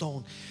your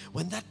stone.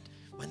 When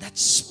that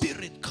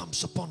spirit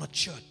comes upon a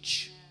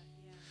church,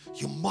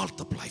 you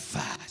multiply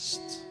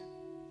fast.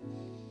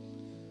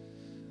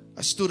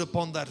 I stood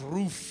upon that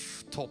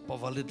rooftop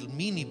of a little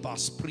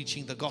minibus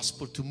preaching the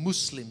gospel to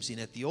Muslims in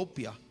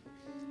Ethiopia,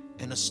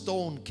 and a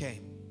stone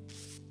came,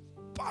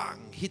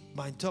 bang, hit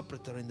my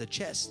interpreter in the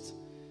chest.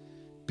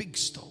 Big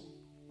stone.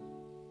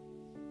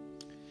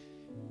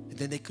 And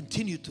then they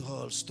continued to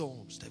hurl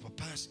stones. They were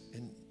passing,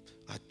 and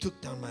I took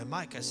down my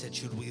mic. I said,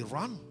 should we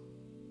run?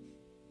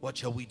 What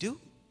shall we do?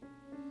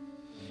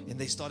 And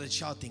they started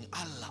shouting,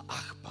 Allah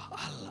Akbar,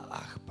 Allah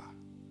Akbar.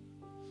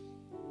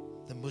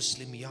 The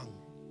Muslim young,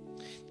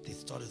 they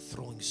started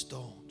throwing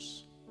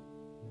stones.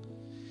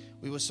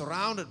 We were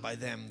surrounded by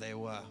them. There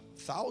were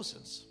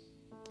thousands.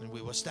 And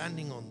we were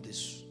standing on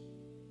this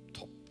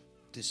top,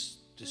 this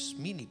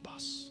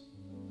minibus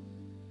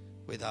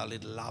with our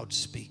little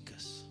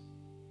loudspeakers.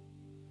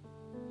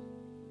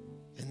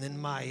 And then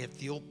my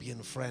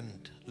Ethiopian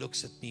friend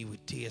looks at me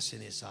with tears in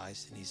his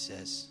eyes and he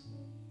says,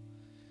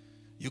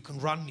 you can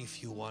run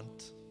if you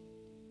want,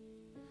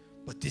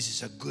 but this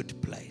is a good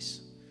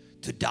place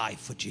to die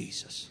for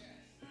Jesus.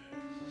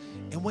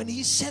 And when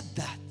he said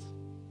that,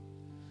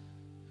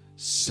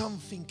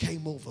 something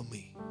came over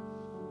me.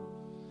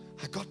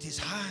 I got his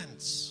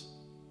hands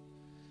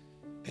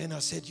and I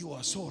said, you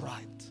are so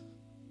right.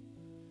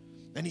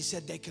 And he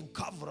said, they can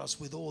cover us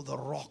with all the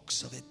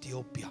rocks of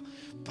Ethiopia,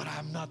 but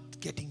I'm not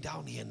getting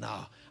down here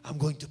now. I'm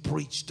going to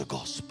preach the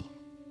gospel.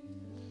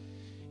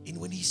 And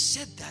when he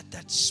said that,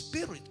 that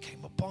spirit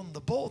came upon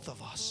the both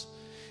of us.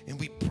 And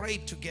we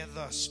prayed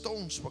together.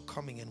 Stones were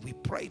coming and we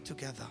prayed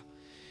together.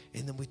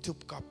 And then we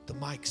took up the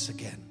mics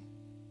again.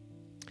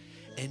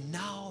 And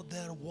now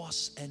there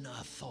was an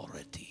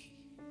authority.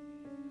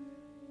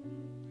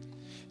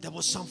 there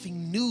was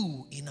something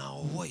new in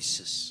our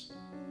voices.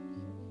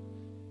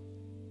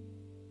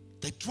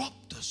 They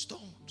dropped the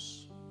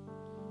stones.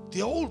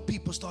 The old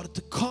people started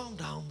to calm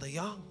down the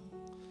young,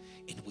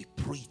 and we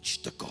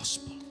preached the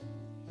gospel.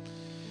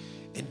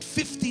 And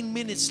 15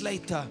 minutes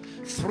later,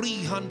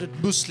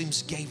 300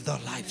 Muslims gave their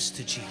lives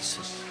to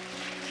Jesus.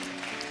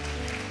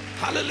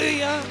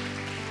 Hallelujah.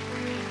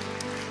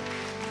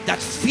 That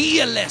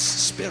fearless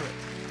spirit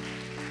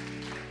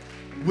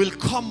will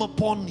come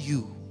upon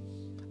you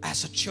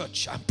as a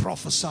church. I'm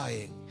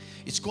prophesying.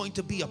 It's going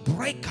to be a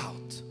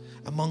breakout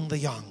among the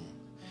young.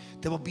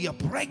 There will be a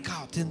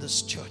breakout in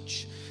this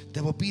church.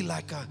 There will be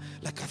like a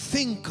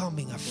thing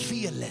coming, a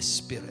fearless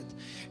spirit.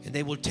 And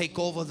they will take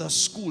over the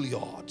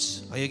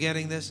schoolyards. Are you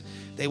getting this?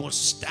 They will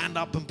stand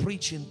up and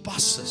preach in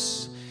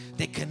buses.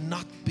 They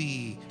cannot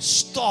be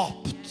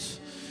stopped.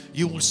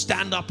 You will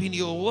stand up in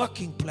your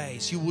working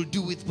place. You will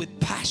do it with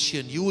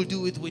passion. You will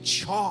do it with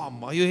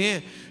charm. Are you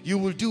here? You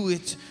will do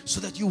it so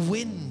that you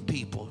win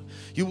people.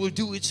 You will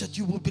do it so that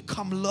you will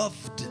become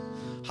loved.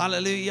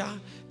 Hallelujah.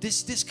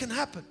 This can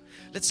happen.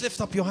 Let's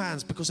lift up your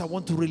hands, because I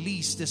want to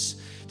release this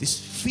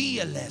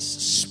fearless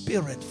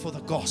spirit for the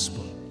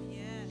gospel.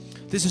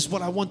 This is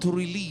what I want to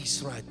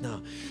release right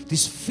now.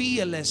 This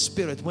fearless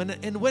spirit.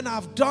 When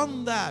I've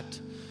done that,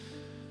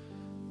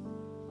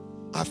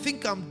 I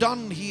think I'm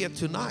done here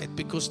tonight,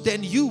 because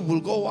then you will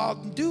go out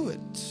and do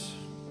it.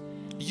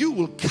 You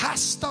will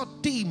cast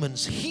out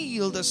demons,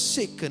 heal the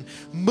sick, and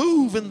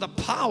move in the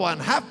power,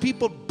 and have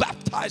people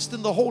baptized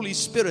in the Holy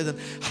Spirit, and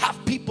have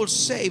people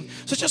saved.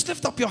 So just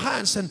lift up your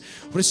hands and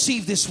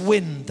receive this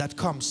wind that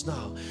comes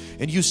now.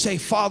 And you say,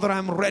 Father,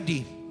 I'm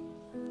ready.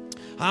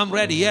 I'm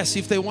ready. Yes,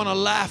 if they want to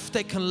laugh,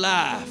 they can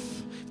laugh.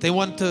 If they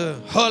want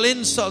to hurl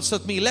insults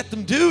at me, let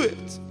them do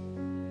it.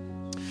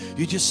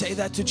 You just say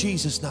that to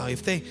Jesus now.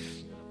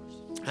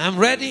 I'm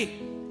ready.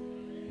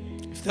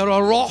 If there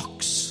are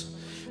rocks,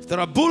 if there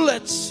are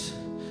bullets,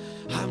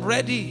 I'm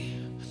ready.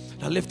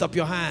 Now lift up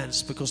your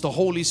hands, because the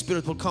Holy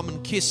Spirit will come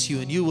and kiss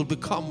you, and you will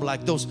become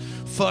like those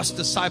first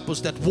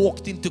disciples that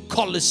walked into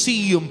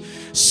Colosseum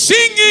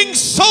singing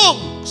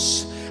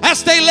songs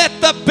as they let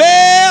the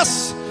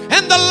bears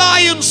and the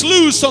lions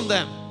loose on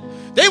them.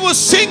 They were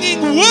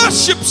singing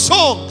worship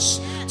songs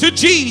to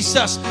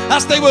Jesus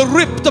as they were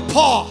ripped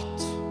apart.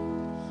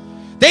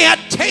 They had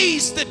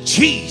tasted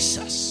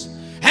Jesus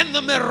and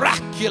the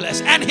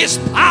miraculous and His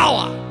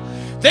power.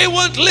 They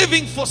weren't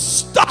living for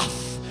stuff.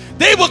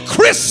 They were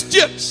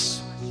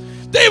Christians.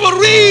 They were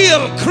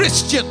real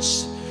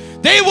Christians.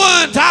 They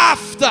weren't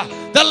after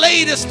the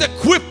latest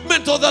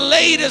equipment or the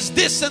latest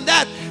this and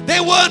that. They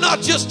were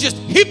not just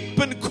hip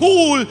and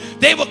cool.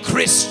 They were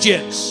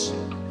Christians.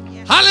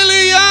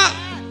 Hallelujah.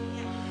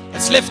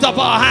 Let's lift up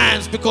our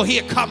hands, because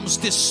here comes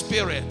this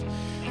spirit,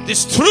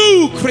 this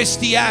true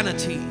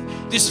Christianity,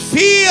 this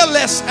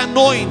fearless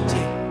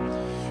anointing.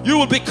 You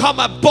will become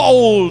a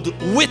bold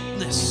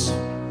witness.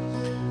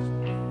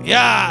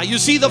 Yeah, you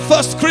see, the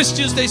first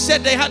Christians, they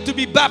said they had to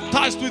be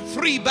baptized with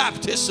 3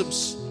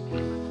 baptisms.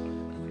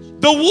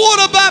 The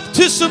water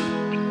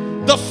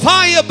baptism, the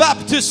fire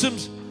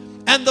baptisms,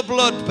 and the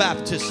blood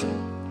baptism.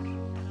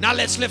 Now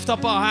let's lift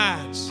up our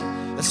hands.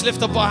 Let's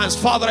lift up our hands.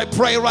 Father, I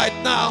pray right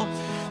now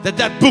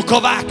that book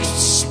of Acts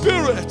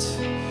spirit,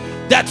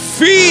 that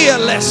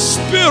fearless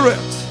spirit,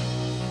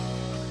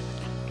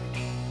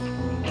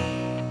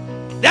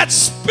 that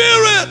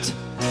spirit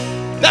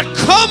that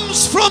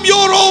comes from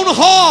your own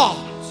heart,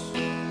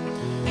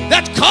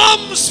 that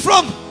comes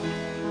from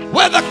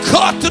where the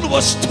curtain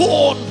was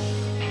torn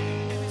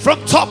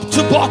from top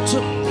to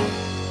bottom,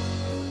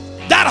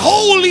 that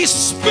Holy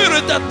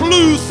Spirit that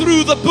blew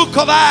through the book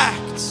of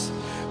Acts,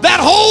 that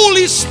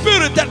Holy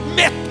Spirit that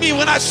met me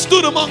when I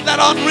stood among that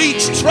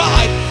unreached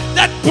tribe,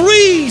 that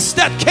breeze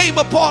that came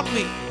upon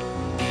me,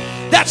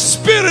 that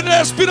spirit that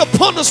has been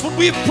upon us when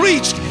we have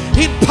preached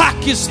in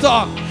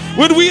Pakistan,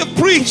 when we have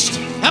preached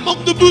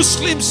among the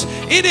Muslims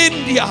in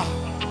India.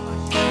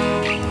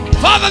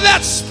 Father,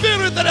 that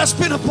spirit that has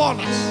been upon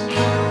us,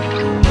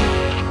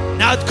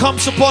 now it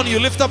comes upon you.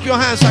 Lift up your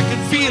hands. I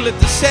can feel it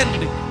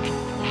descending.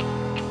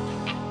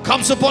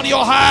 Comes upon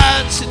your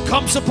hands. It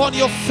comes upon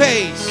your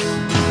face.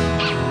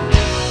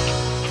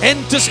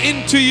 Enters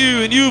into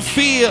you, and you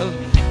feel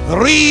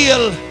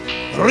real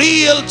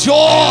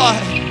joy.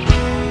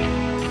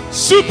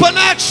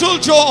 Supernatural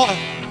joy.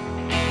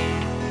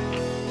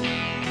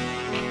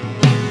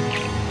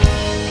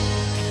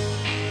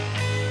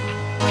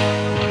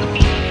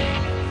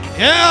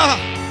 Yeah.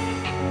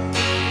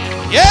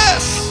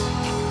 Yes.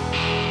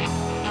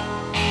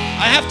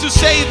 I have to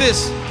say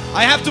this.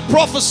 I have to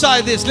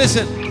prophesy this.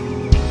 Listen.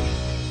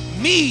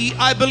 Me,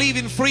 I believe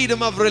in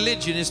freedom of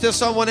religion. Is there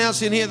someone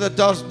else in here that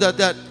does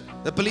that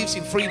believes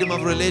in freedom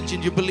of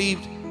religion? You believe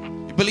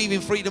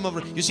in freedom of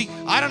religion? You see,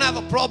 I don't have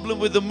a problem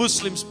with the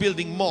Muslims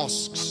building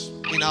mosques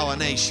in our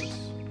nation.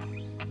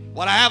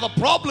 What I have a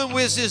problem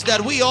with is that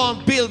we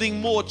aren't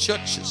building more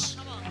churches.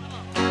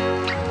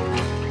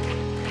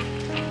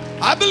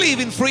 I believe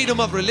in freedom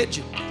of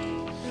religion.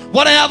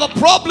 What I have a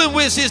problem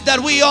with is that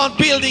we aren't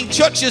building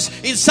churches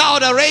in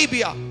Saudi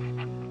Arabia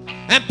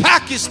and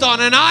Pakistan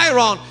and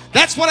Iran.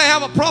 That's what I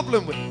have a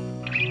problem with.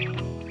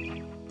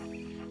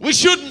 We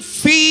shouldn't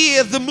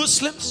fear the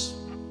Muslims.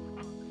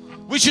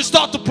 We should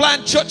start to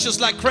plant churches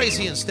like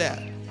crazy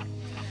instead.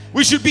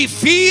 We should be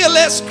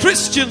fearless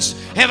Christians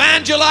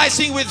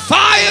evangelizing with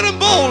fire and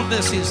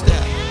boldness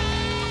instead.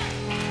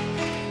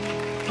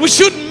 We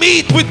shouldn't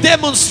meet with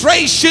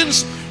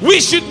demonstrations.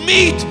 We should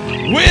meet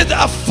with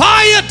a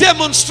fire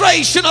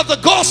demonstration of the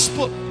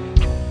gospel.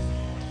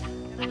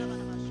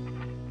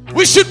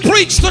 We should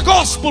preach the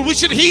gospel. We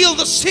should heal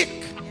the sick.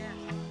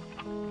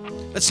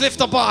 Let's lift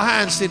up our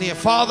hands in here.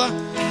 Father,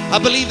 I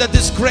believe that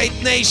this great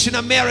nation,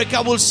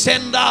 America, will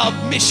send out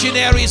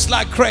missionaries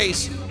like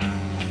crazy.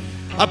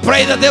 I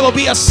pray that there will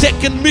be a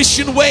second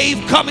mission wave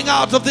coming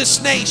out of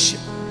this nation.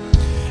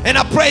 And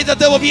I pray that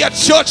there will be a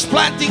church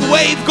planting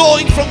wave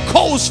going from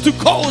coast to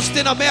coast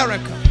in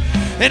America.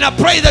 And I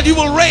pray that you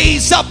will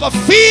raise up a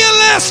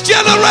fearless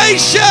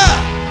generation.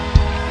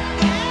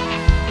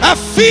 A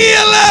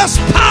fearless,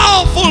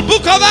 powerful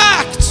book of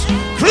Acts,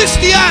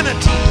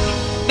 Christianity.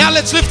 Now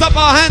let's lift up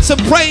our hands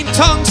and pray in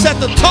tongues at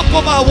the top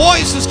of our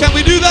voices. Can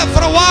we do that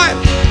for a while?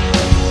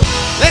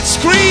 Let's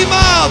scream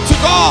out to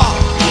God.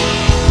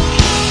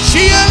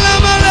 Open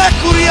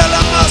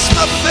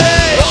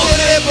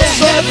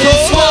the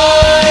heavens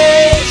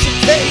wide.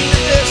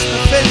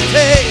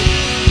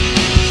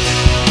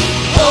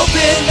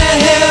 Open the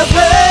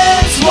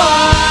heavens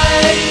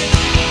wide.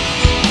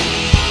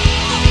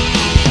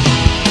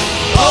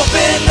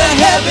 Open the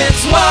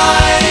heavens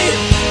wide.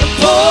 And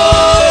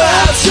pour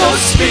out your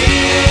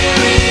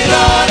spirit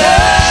on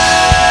us.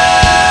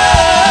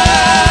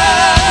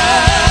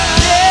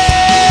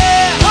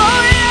 Yeah.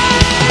 Oh yeah.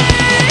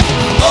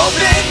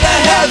 Open the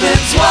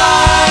heavens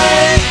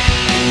wide.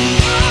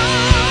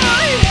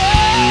 Oh yeah.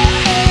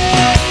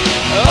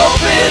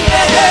 Open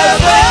the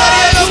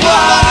heavens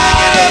wide.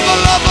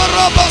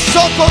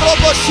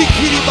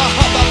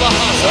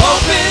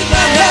 Open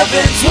the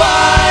heavens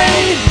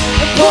wide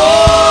and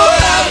pour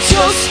out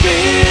your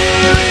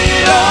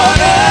spirit on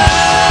us.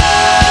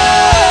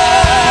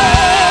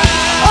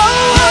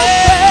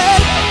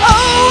 Oh,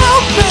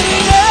 open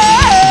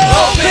it.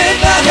 Open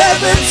the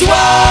heavens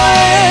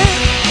wide.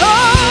 Oh,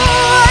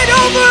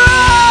 over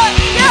us.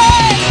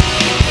 Yeah.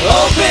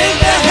 Open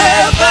the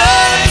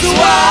heavens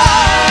wide.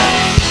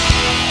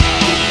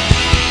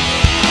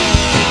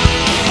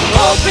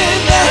 Open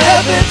the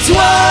heavens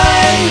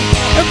wide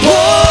and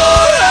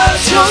pour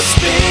out your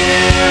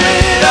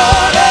spirit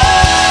on us.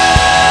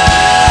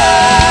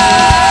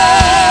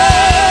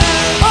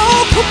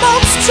 Oh, come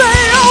on,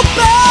 stay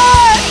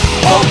open.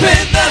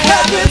 Open the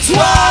heavens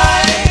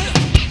wide.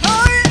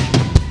 Oh, yeah.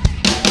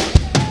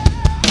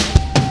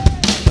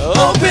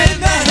 Open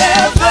the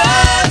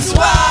heavens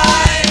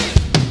wide.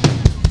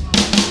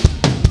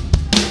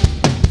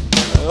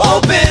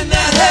 Open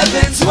the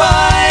heavens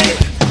wide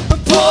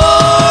and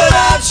pour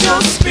out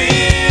your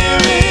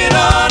spirit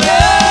on us.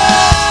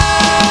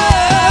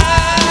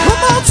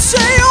 Come on,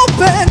 say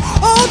open.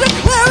 Oh,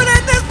 declare it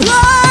in this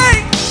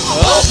place.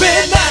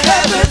 Open the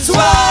heavens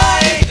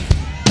wide.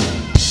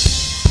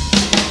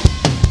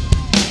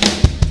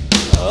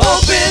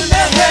 Open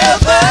the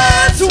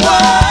heavens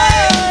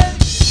wide.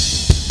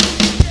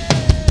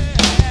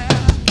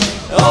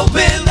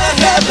 Open the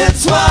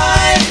heavens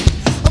wide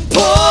and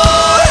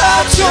pour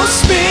out your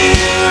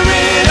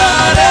spirit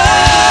on us.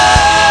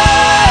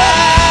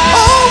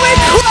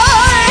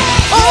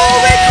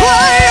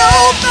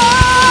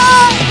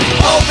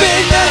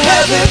 Open the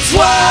heavens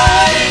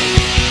wide.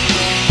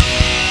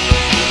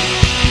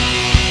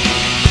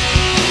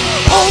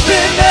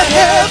 Open the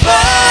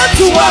heavens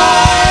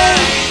wide.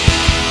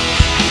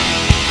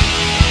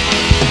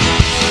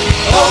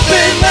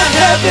 Open the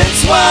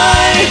heavens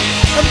wide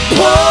and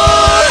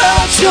pour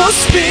out your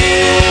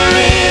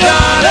spirit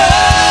on us.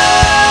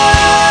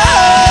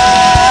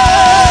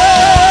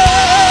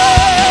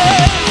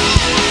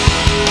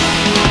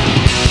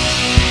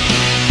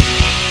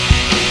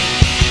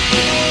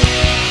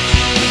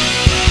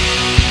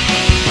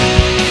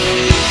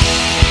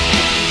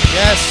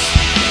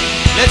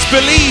 Let's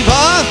believe,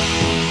 huh?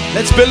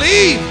 Let's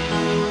believe.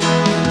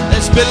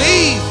 Let's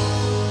believe.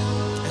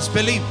 Let's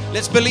believe.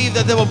 Let's believe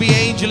that there will be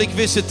angelic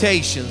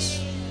visitations.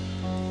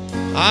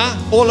 Huh?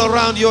 All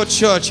around your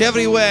church,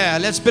 everywhere.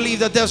 Let's believe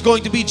that there's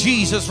going to be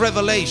Jesus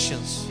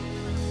revelations.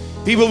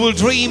 People will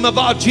dream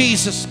about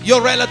Jesus.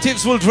 Your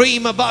relatives will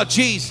dream about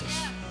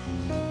Jesus.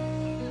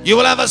 You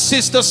will have a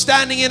sister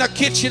standing in a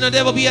kitchen and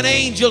there will be an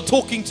angel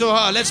talking to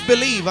her. Let's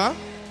believe, huh?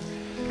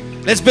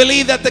 Let's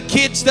believe that the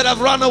kids that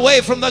have run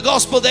away from the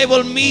gospel, they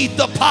will meet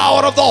the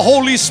power of the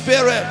Holy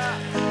Spirit.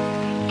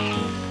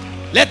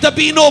 Let there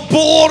be no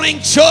boring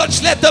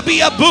church. Let there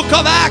be a book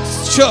of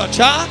Acts church,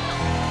 huh?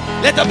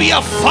 Let there be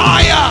a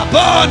fire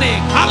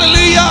burning.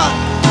 Hallelujah.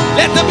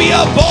 Let there be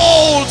a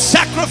bold,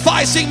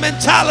 sacrificing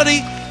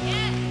mentality.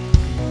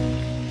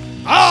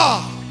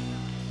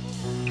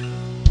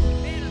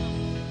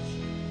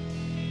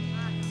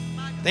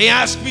 They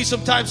ask me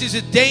sometimes, is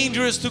it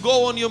dangerous to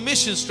go on your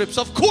mission trips?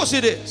 Of course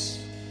it is.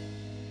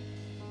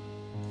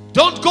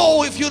 Don't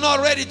go if you're not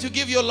ready to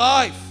give your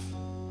life.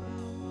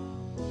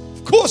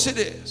 course it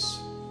is.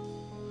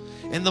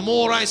 And the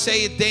more I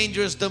say it's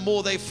dangerous, the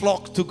more they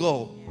flock to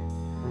go.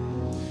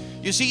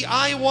 You see,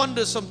 I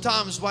wonder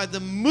sometimes why the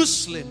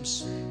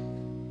Muslims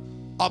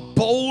are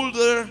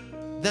bolder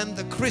than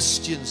the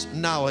Christians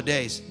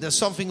nowadays. There's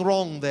something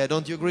wrong there.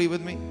 Don't you agree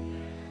with me?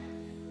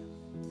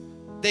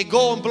 They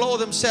go and blow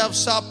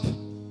themselves up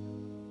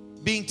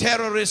being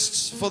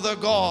terrorists for their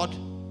God,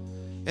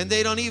 and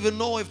they don't even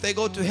know if they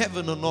go to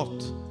heaven or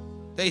not.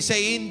 They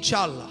say,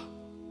 Inshallah.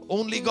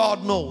 Only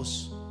God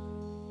knows.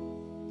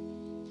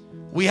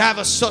 We have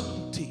a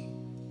certainty.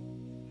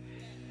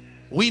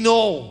 We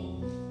know.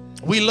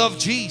 We love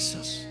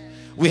Jesus.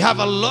 We have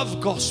a love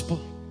gospel.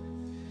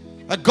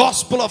 A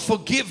gospel of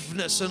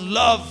forgiveness and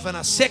love and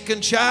a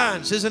second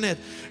chance, isn't it?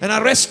 And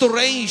a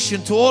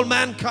restoration to all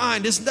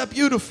mankind. Isn't that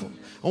beautiful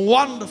and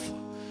wonderful?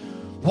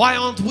 Why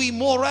aren't we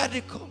more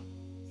radical?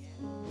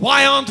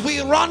 Why aren't we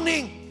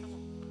running?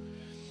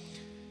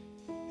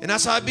 And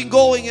as I've been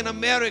going in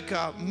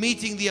America,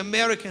 meeting the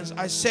Americans,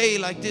 I say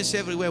like this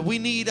everywhere: we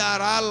need our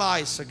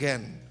allies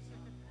again.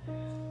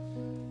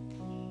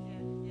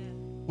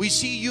 We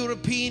see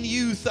European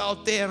youth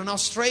out there and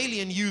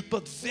Australian youth,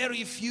 but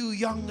very few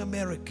young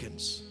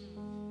Americans.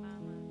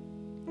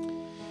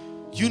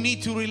 You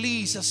need to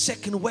release a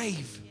second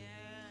wave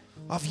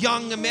of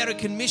young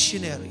American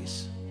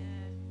missionaries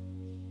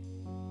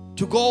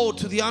to go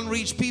to the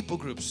unreached people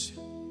groups.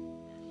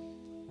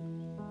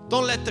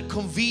 Don't let the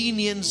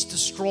convenience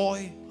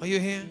destroy. Are you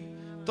here?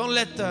 Don't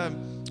let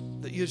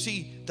you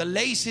see the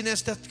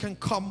laziness that can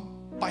come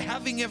by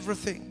having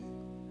everything.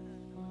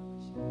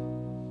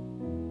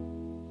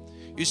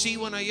 You see,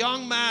 when a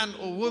young man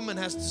or woman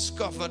has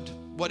discovered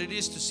what it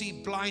is to see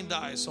blind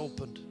eyes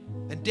opened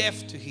and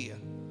deaf to hear,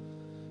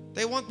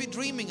 they won't be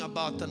dreaming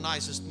about the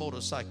nicest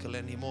motorcycle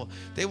anymore.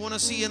 They want to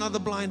see another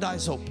blind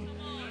eyes open.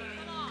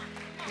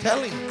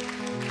 Telling you.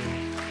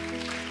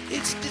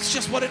 It's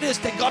just what it is.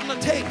 They got a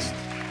taste.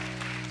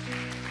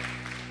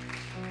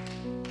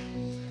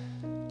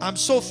 I'm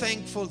so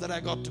thankful that I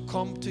got to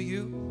come to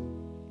you.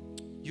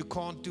 You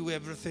can't do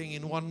everything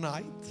in one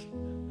night.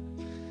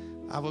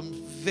 I'm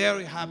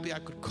very happy I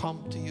could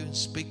come to you and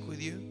speak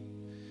with you.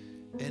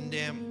 And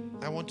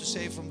I want to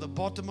say from the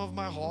bottom of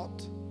my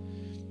heart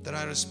that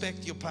I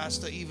respect your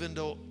pastor, even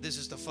though this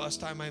is the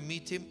first time I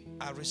meet him.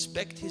 I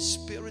respect his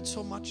spirit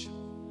so much.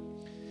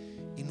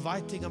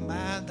 Inviting a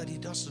man that he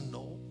doesn't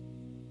know,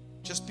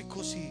 just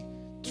because he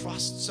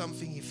trusts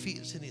something he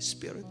feels in his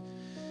spirit.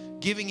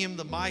 Giving him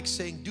the mic,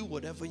 saying, do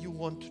whatever you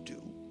want to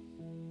do.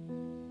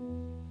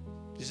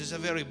 This is a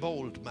very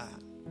bold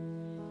man.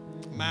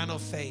 Man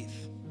of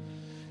faith.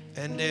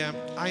 And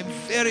I'm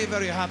very,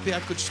 very happy I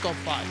could stop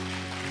by.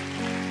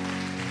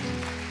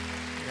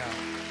 Yeah.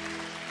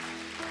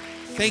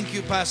 Thank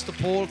you, Pastor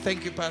Paul.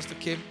 Thank you, Pastor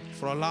Kim,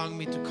 for allowing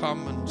me to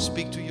come and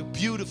speak to you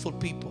beautiful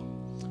people.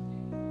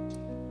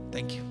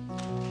 Thank you.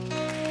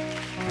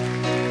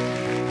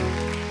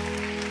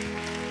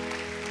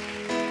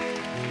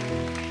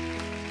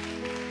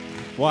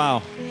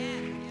 Wow.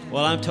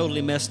 Well, I'm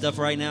totally messed up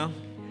right now.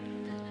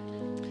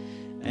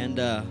 And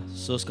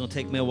so it's going to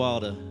take me a while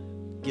to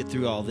get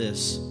through all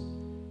this.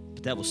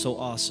 But that was so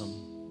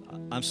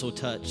awesome. I'm so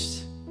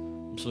touched.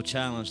 I'm so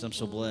challenged. I'm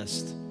so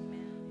blessed.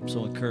 I'm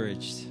so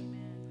encouraged.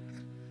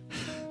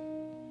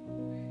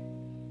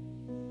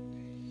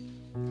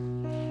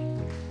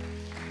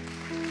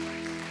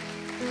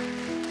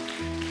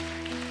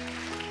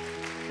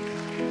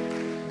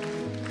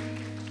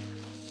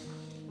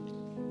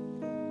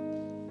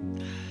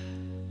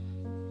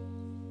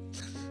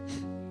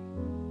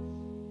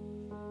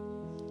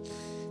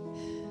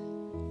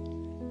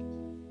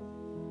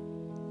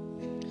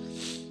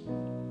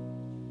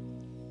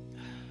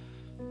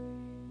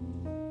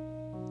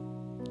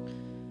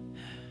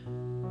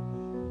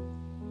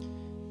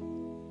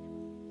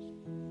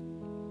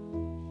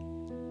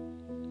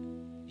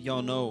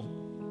 Y'all know,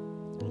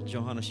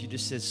 Johannes, you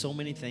just said so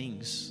many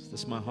things.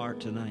 That's my heart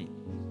tonight.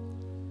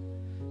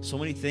 So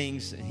many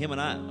things. Him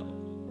and I,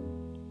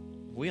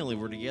 we only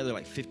were together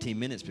like 15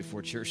 minutes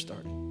before church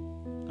started.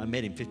 I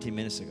met him 15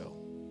 minutes ago.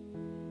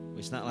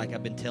 It's not like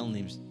I've been telling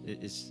him.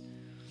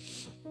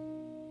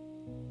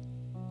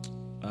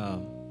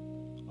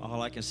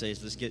 All I can say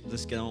is let's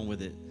get on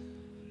with it.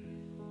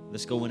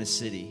 Let's go in a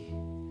city,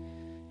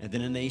 and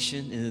then a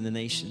nation, and then the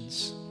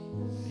nations.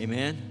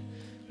 Amen.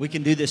 We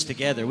can do this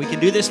together. We can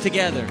do this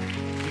together.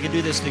 We can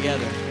do this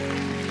together.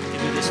 We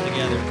can do this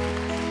together.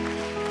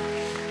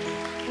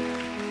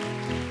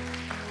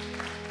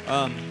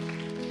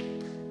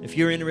 If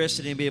you're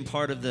interested in being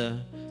part of the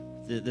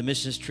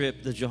missions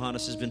trip that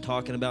Johannes has been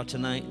talking about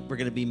tonight, we're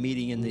going to be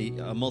meeting in the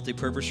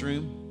multi-purpose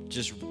room.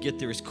 Just get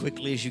there as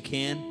quickly as you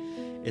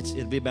can.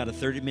 It'll be about a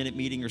 30-minute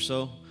meeting or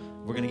so.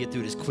 We're going to get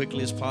through it as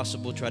quickly as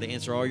possible, try to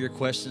answer all your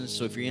questions.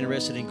 So if you're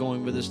interested in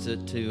going with us to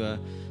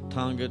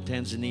Tonga,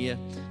 Tanzania,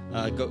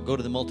 go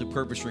to the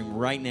multi-purpose room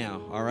right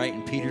now, all right?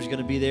 And Peter's going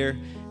to be there,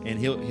 and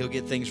he'll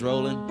get things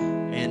rolling.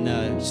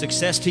 And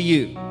success to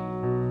you.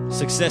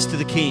 Success to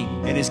the King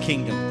and his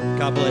kingdom.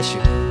 God bless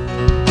you.